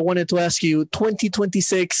Ramos, I wanted to ask you,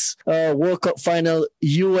 2026 World Cup final,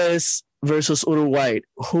 U.S. versus Uruguay.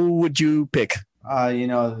 Who would you pick?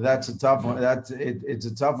 That's a tough one. It's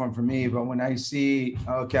a tough one for me. But when I see,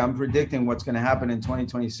 I'm predicting what's going to happen in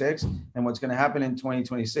 2026, and what's going to happen in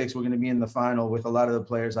 2026, we're going to be in the final with a lot of the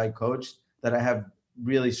players I coached that I have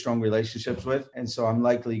really strong relationships with. And so I'm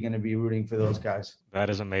likely going to be rooting for those guys. That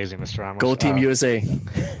is amazing, Mr. Ramos. Go Team USA.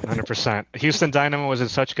 100%. Houston Dynamo was in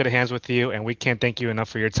such good hands with you, and we can't thank you enough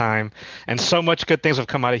for your time. And so much good things have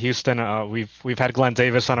come out of Houston. We've had Glenn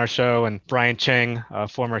Davis on our show and Brian Chang,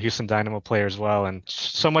 former Houston Dynamo player as well. And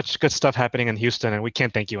so much good stuff happening in Houston, and we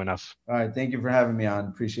can't thank you enough. All right. Thank you for having me on.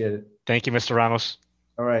 Appreciate it. Thank you, Mr. Ramos.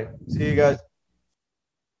 All right. See you guys.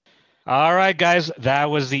 All right, guys. That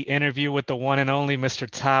was the interview with the one and only Mr.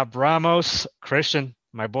 Tab Ramos. Christian,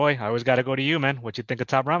 my boy, I always got to go to you, man. What you think of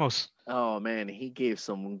Tab Ramos? Oh, man, he gave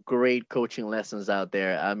some great coaching lessons out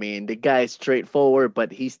there. I mean, the guy's straightforward,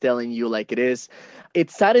 but he's telling you like it is. It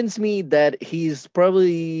saddens me that he's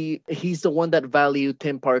the one that valued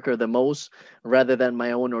Tim Parker the most rather than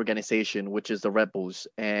my own organization, which is the Red Bulls.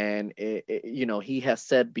 And, he has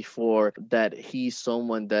said before that he's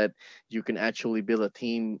someone that you can actually build a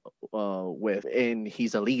team with, and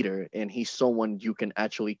he's a leader, and he's someone you can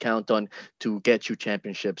actually count on to get you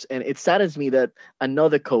championships. And it saddens me that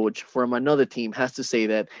another coach from another team has to say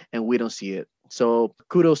that, and we don't see it. So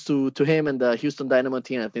kudos to him and the Houston Dynamo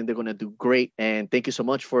team. I think they're going to do great. And thank you so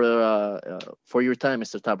much for your time,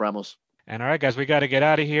 Mr. Tab Ramos. And all right, guys, we got to get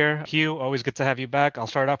out of here. Hugh, always good to have you back. I'll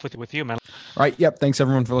start off with you, man. All right. Yep. Thanks,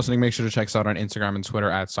 everyone, for listening. Make sure to check us out on Instagram and Twitter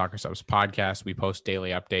at Soccer Subs Podcast. We post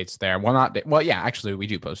daily updates there. Actually, we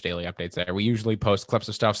do post daily updates there. We usually post clips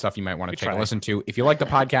of stuff you might want to take a listen to. If you like the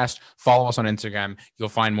podcast, follow us on Instagram. You'll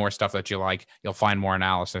find more stuff that you like. You'll find more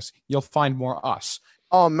analysis. You'll find more us.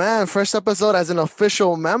 Oh man, first episode as an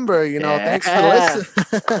official member, thanks for listening.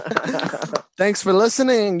 Thanks for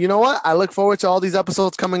listening. You know what? I look forward to all these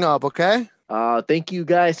episodes coming up, okay? Thank you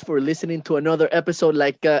guys for listening to another episode.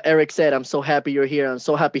 Like Eric said, I'm so happy you're here. I'm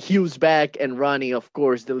so happy Hugh's back, and Ronnie, of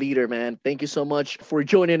course, the leader, man. Thank you so much for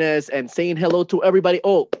joining us and saying hello to everybody.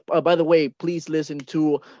 Oh, by the way, please listen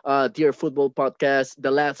to Dear Football Podcast,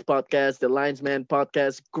 the Lads Podcast, the Linesman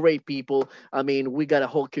Podcast. Great people. I mean, we got a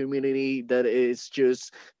whole community that is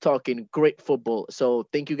just talking great football. So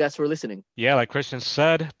thank you guys for listening. Yeah, like Christian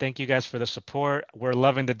said, thank you guys for the support. We're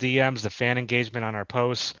loving the DMs, the fan engagement on our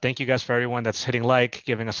posts. Thank you guys for everyone that's hitting like,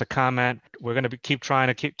 giving us a comment. We're going to keep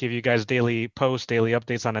trying to give you guys daily posts, daily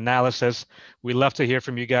updates on analysis. We love to hear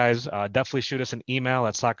from you guys. Definitely shoot us an email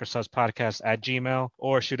at soccersubspodcast@gmail.com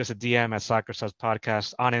or shoot us a DM at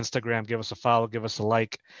soccersubspodcast on Instagram. Give us a follow, give us a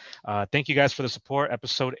like. Thank you guys for the support.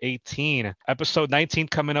 Episode 18. Episode 19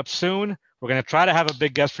 coming up soon. We're going to try to have a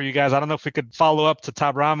big guest for you guys. I don't know if we could follow up to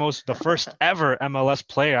Tab Ramos, the first ever MLS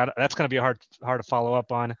player. That's going to be hard to follow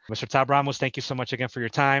up on. Mr. Tab Ramos, thank you so much again for your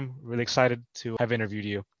time. Really excited to have interviewed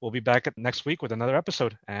you. We'll be back next week with another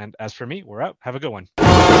episode. And as for me, we're out. Have a good one.